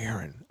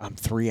 "Erin, I'm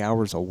 3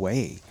 hours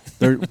away.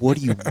 What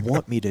do you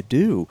want me to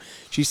do?"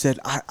 She said,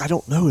 I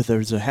don't know.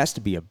 There has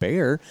to be a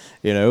bear,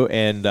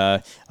 and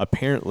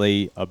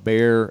apparently a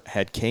bear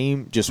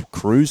came just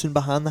cruising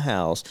behind the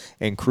house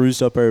and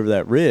cruised up over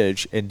that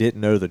ridge and didn't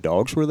know the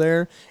dogs were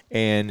there.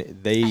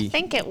 And I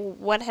think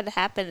what had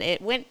happened,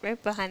 it went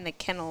right behind the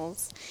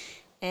kennels,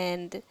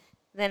 and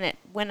then it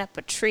went up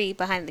a tree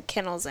behind the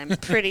kennels, I'm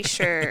pretty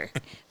sure,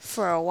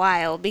 for a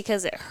while,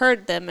 because it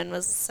heard them and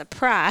was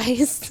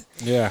surprised.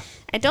 Yeah.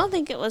 I don't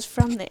think it was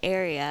from the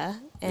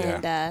area.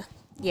 And,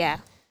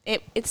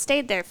 it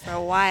stayed there for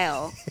a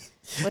while,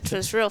 which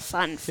was real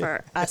fun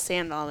for us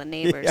and all the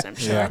neighbors, I'm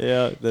sure.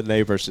 Yeah, the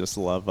neighbors just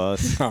love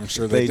us. I'm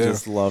sure they do. They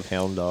just love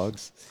hound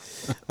dogs.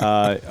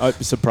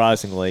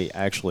 Surprisingly,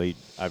 actually,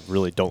 I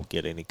really don't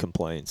get any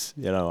complaints.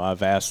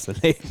 I've asked the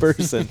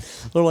neighbors, and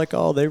they're like,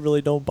 "Oh, they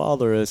really don't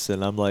bother us."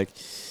 And I'm like,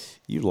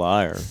 you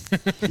liar,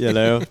 you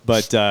know.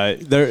 But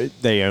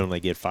they only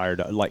get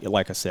fired up.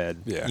 Like I said,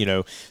 Yeah. you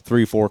know,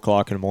 3-4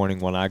 o'clock in the morning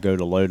when I go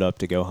to load up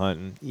to go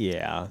hunting.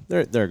 Yeah,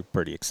 they're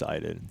pretty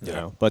excited, you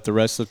know. But the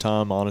rest of the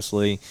time,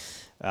 honestly,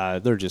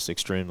 they're just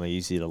extremely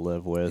easy to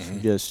live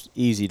with, just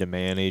easy to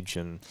manage,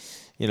 and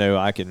you know,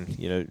 I can,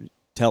 you know,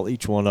 tell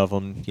each one of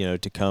them, you know,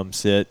 to come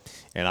sit,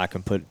 and I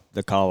can put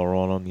the collar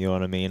on them. You know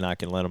what I mean? I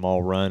can let them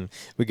all run.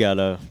 We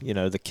got you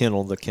know, the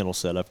kennel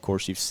setup, of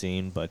course you've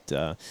seen, but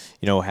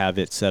you know, have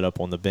it set up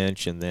on the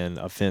bench and then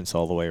a fence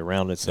all the way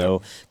around it,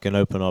 so can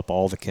open up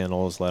all the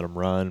kennels, let them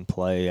run,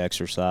 play,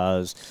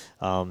 exercise,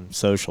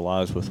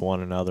 socialize with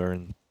one another,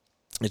 and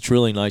it's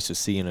really nice to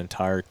see an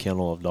entire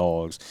kennel of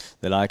dogs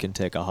that I can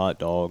take a hot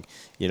dog,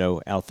 you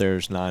know, out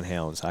there's 9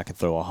 hounds. I can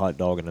throw a hot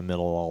dog in the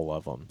middle of all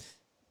of them.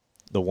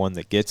 The one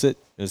that gets it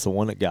is the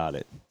one that got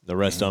it. The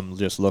rest of them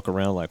just look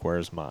around like,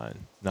 where's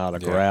mine? Not a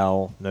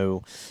growl,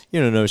 no,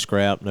 you know, no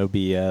scrap, no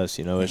BS.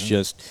 You know, it's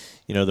just,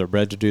 you know, they're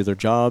bred to do their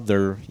job.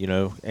 They're, you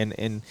know,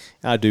 and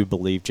I do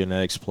believe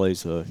genetics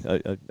plays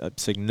a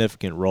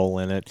significant role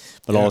in it,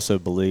 but also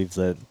believe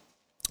that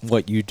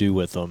what you do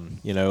with them,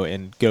 you know,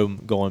 and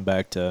going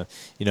back to,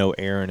 you know,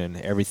 Erin and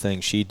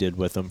everything she did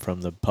with them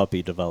from the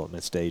puppy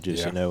development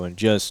stages, you know, and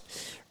just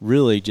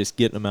really just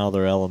getting them out of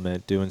their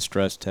element, doing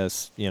stress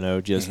tests, you know,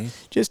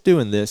 just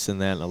doing this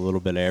and that and a little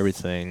bit of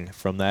everything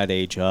from that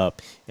age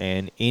up,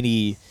 and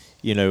any,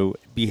 you know,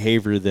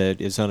 behavior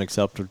that is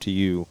unacceptable to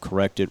you,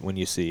 correct it when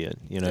you see it.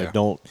 You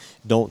know,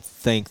 don't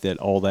think that,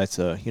 oh, that's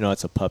a, you know,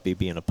 it's a puppy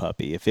being a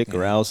puppy. If it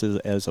growls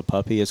as a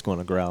puppy, it's going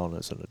to growl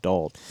as an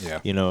adult.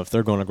 You know, if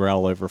they're going to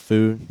growl over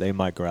food, they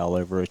might growl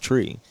over a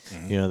tree.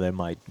 You know, they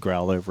might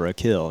growl over a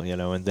kill, you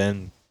know, and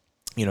then,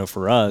 you know,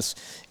 for us,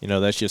 you know,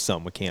 that's just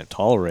something we can't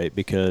tolerate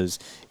because,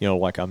 you know,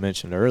 like I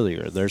mentioned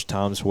earlier, there's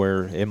times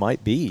where it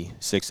might be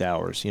 6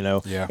 hours, you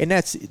know, and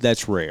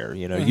that's rare,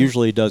 you know,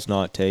 usually it does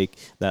not take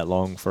that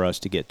long for us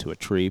to get to a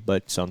tree,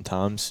 but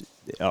sometimes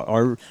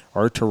our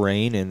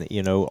terrain and,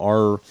 you know,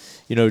 our,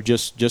 you know,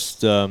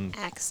 just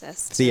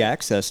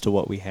access to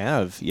what we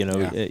have, you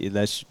know,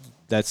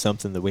 that's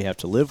something that we have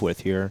to live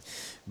with here.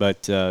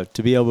 But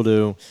to be able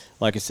to,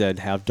 like I said,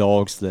 have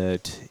dogs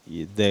that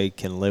they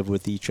can live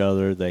with each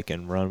other, they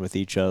can run with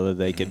each other,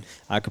 they can,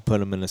 I could put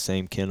them in the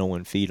same kennel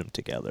and feed them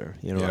together,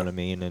 you know what I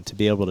mean? And to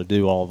be able to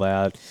do all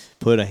that,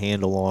 put a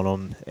handle on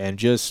them, and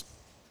just,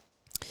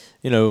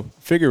 you know,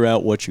 figure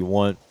out what you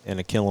want in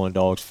a kennel of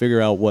dogs, figure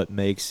out what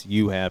makes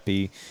you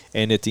happy.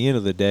 And at the end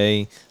of the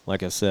day,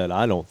 like I said,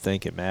 I don't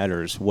think it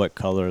matters what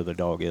color the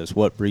dog is,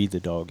 what breed the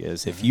dog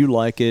is. If you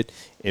like it,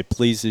 it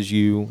pleases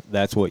you,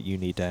 that's what you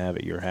need to have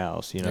at your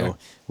house. You know,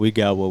 we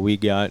got what we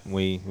got, and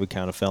we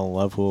kind of fell in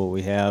love with what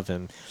we have,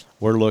 and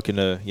we're looking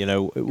to, you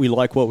know, we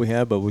like what we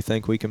have, but we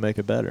think we can make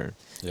it better.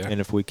 And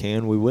if we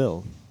can, we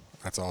will.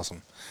 That's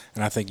awesome.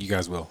 And I think you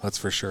guys will, that's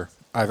for sure.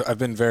 I've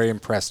been very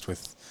impressed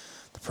with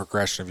the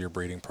progression of your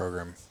breeding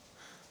program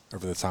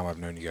over the time I've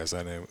known you guys.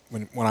 I know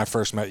when I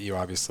first met you,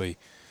 obviously,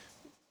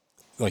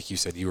 like you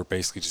said, you were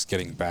basically just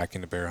getting back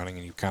into bear hunting,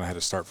 and you kind of had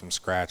to start from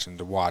scratch, and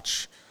to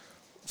watch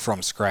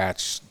from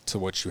scratch to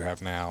what you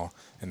have now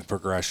and the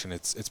progression,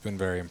 it's been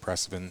very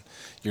impressive. And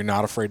you're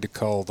not afraid to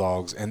cull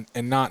dogs, and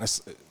not,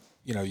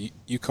 you know,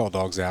 you call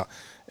dogs out.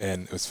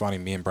 And it was funny,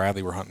 me and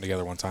Bradley were hunting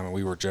together one time, and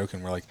we were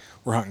joking. We're like,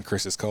 we're hunting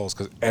Chris's culls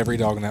because every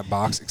dog in that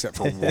box, except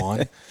for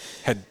one,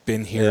 had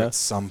been here at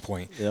some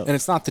point. And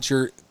it's not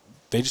that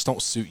they just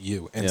don't suit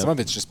you. And some of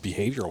it's just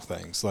behavioral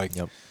things. Like,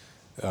 you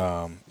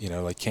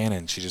know, like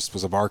Cannon, she just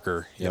was a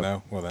barker, you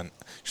know? Well, then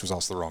she was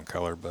also the wrong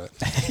color, but.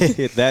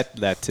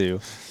 that too.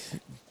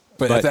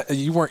 But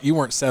you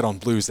weren't set on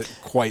blues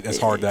quite as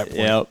hard at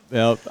that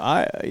point.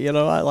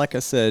 I like I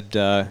said,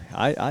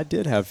 I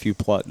did have a few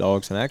plot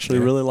dogs and actually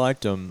really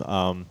liked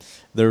them.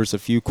 There was a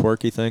few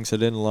quirky things I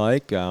didn't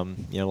like. You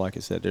know, like I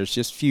said, there's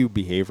just few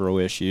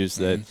behavioral issues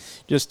that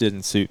just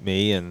didn't suit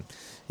me. And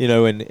you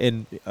know,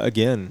 and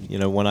again, you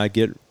know, when I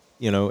get,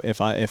 you know,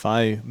 if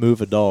I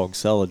move a dog,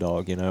 sell a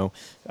dog, you know,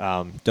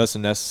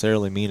 doesn't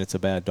necessarily mean it's a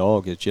bad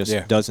dog. It just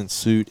doesn't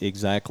suit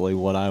exactly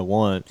what I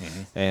want.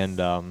 And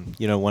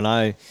you know, when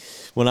I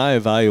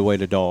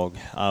evaluate a dog,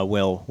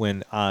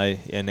 when I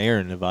and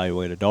Erin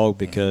evaluate a dog,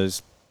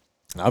 because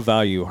I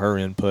value her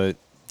input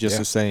just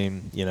the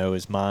same, you know,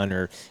 as mine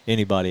or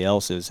anybody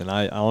else's. And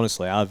I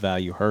honestly, I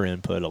value her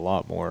input a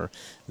lot more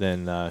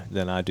than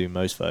I do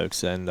most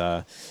folks. And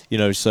you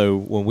know, so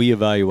when we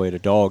evaluate a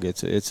dog,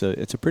 it's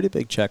a pretty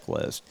big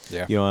checklist.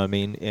 You know what I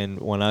mean? And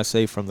when I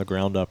say from the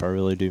ground up, I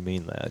really do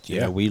mean that.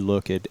 You know, we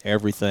look at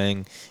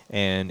everything,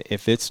 and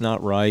if it's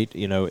not right,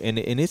 you know, and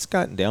it's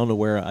gotten down to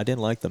where I didn't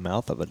like the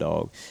mouth of a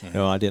dog. You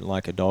know, I didn't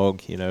like a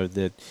dog, you know,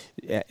 that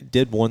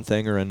did one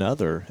thing or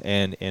another,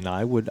 and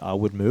I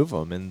would move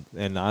them.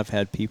 And I've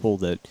had people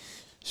that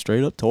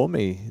straight up told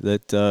me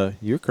that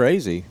you're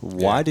crazy.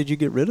 Why did you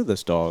get rid of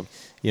this dog?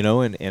 You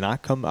know, and I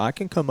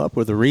can come up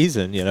with a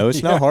reason. You know,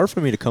 it's not hard for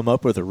me to come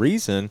up with a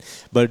reason,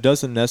 but it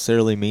doesn't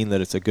necessarily mean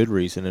that it's a good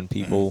reason, and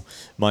people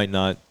might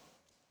not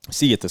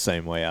see it the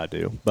same way I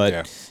do. But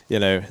Yeah. you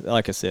know,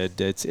 like I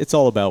said, it's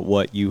all about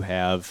what you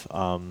have.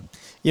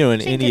 You know,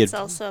 in I think any it's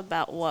also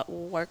about what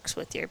works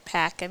with your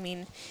pack. I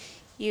mean,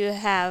 you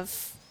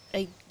have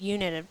a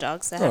unit of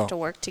dogs that Well- have to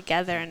work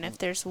together, and if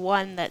there's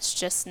one that's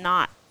just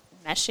not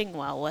meshing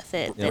well with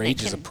it, then it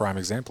Rage is a can prime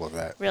example of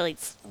that. really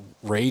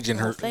Rage and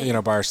her, thing. you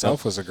know, by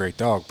herself was a great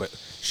dog, but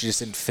she just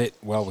didn't fit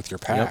well with your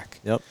pack.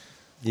 Yep.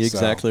 You're So-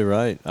 exactly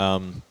right.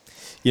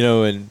 You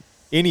know, and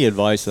any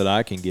advice that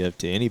I can give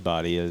to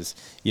anybody is,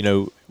 you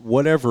know,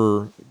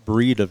 whatever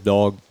breed of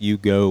dog you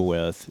go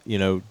with, you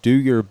know, do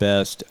your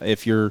best.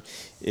 If you're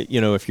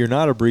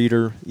not a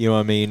breeder, you know what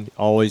I mean,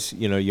 always,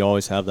 you know, you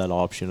always have that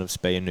option of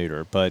spay and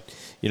neuter. But,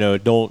 you know,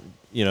 don't,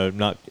 you know,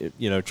 not,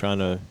 you know, trying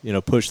to, you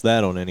know, push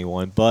that on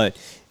anyone. But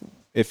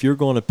if you're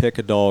going to pick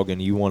a dog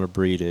and you want to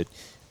breed it,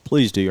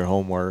 please do your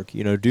homework.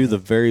 You know, do the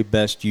very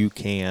best you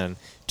can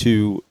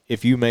to,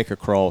 if you make a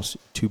cross,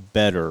 to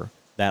better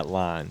that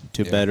line,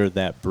 to better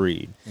that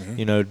breed.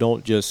 You know,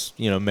 don't just,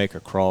 you know, make a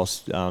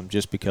cross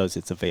just because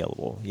it's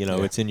available. You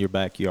know, it's in your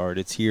backyard.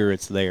 It's here.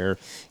 It's there.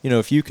 You know,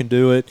 if you can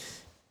do it,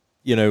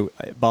 you know,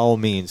 by all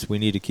means, we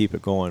need to keep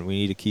it going. We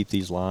need to keep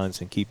these lines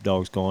and keep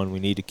dogs going. We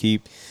need to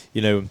keep,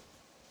 you know,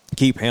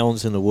 keep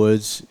hounds in the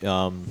woods.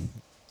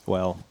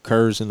 Well,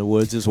 curs in the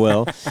woods as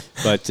well,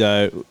 but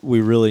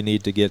we really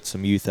need to get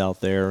some youth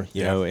out there,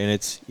 you know, and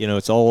it's, you know,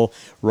 it's all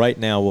right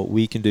now. What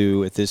we can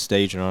do at this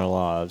stage in our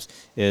lives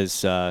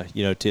is,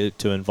 you know,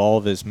 to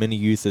involve as many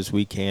youth as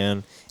we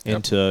can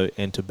and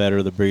to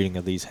better the breeding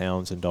of these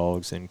hounds and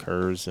dogs and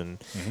curs and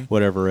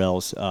whatever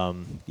else,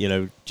 you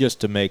know, just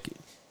to make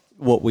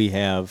what we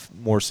have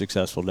more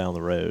successful down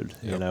the road,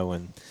 you know,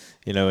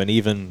 and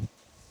even,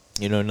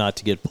 you know, not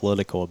to get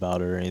political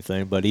about it or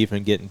anything, but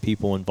even getting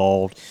people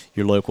involved,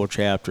 your local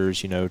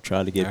chapters, you know,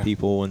 try to get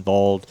people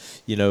involved,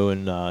 you know,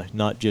 and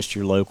not just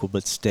your local,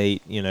 but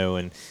state, you know,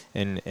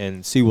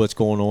 and see what's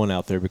going on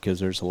out there, because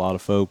there's a lot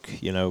of folk,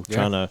 you know,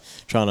 trying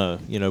to,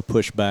 you know,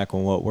 push back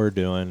on what we're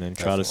doing and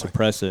try to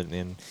suppress it,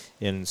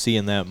 and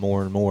seeing that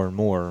more and more and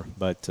more.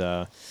 But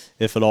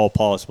if at all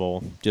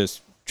possible,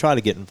 just try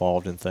to get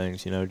involved in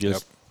things, you know,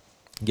 just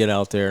get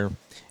out there,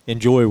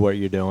 enjoy what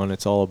you're doing.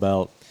 It's all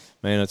about,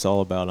 man, it's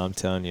all about, I'm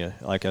telling you,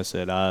 like I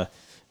said,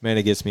 man,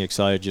 it gets me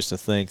excited just to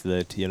think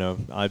that, you know,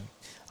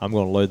 I'm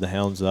going to load the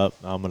hounds up.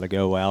 I'm going to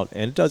go out,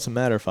 and it doesn't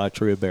matter if I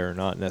tree a bear or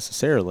not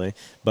necessarily,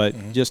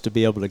 but just to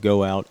be able to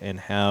go out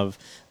and have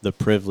the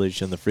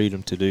privilege and the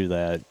freedom to do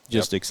that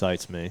just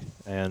excites me.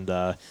 And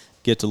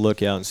get to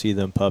look out and see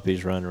them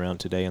puppies run around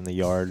today in the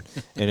yard,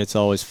 and it's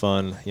always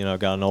fun. You know, I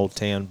got an old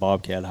tan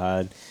bobcat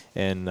hide,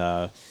 and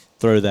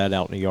throw that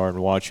out in the yard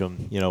and watch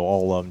them, you know,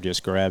 all of them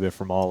just grab it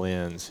from all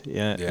ends.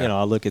 Yeah. You know,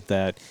 I look at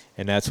that,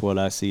 and that's what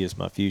I see as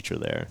my future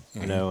there,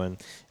 you know, and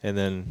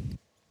then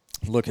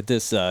look at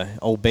this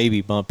old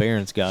baby bump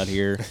Aaron's got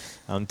here.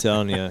 I'm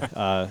telling you,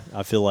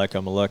 I feel like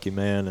I'm a lucky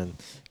man, and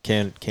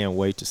can't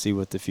wait to see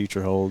what the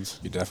future holds.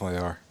 You definitely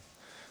are.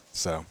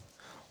 So,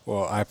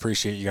 well, I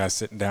appreciate you guys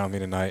sitting down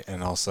with me tonight,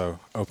 and also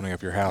opening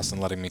up your house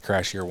and letting me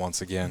crash here once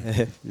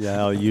again.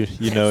 Yeah,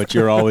 you know it.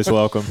 You're always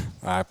welcome.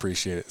 I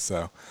appreciate it.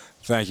 So,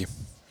 thank you.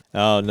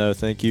 Oh, no,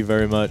 thank you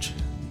very much.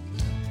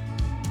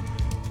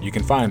 You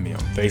can find me on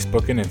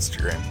Facebook and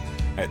Instagram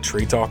at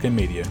Tree Talking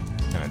Media.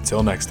 And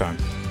until next time,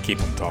 keep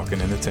them talking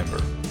in the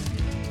timber.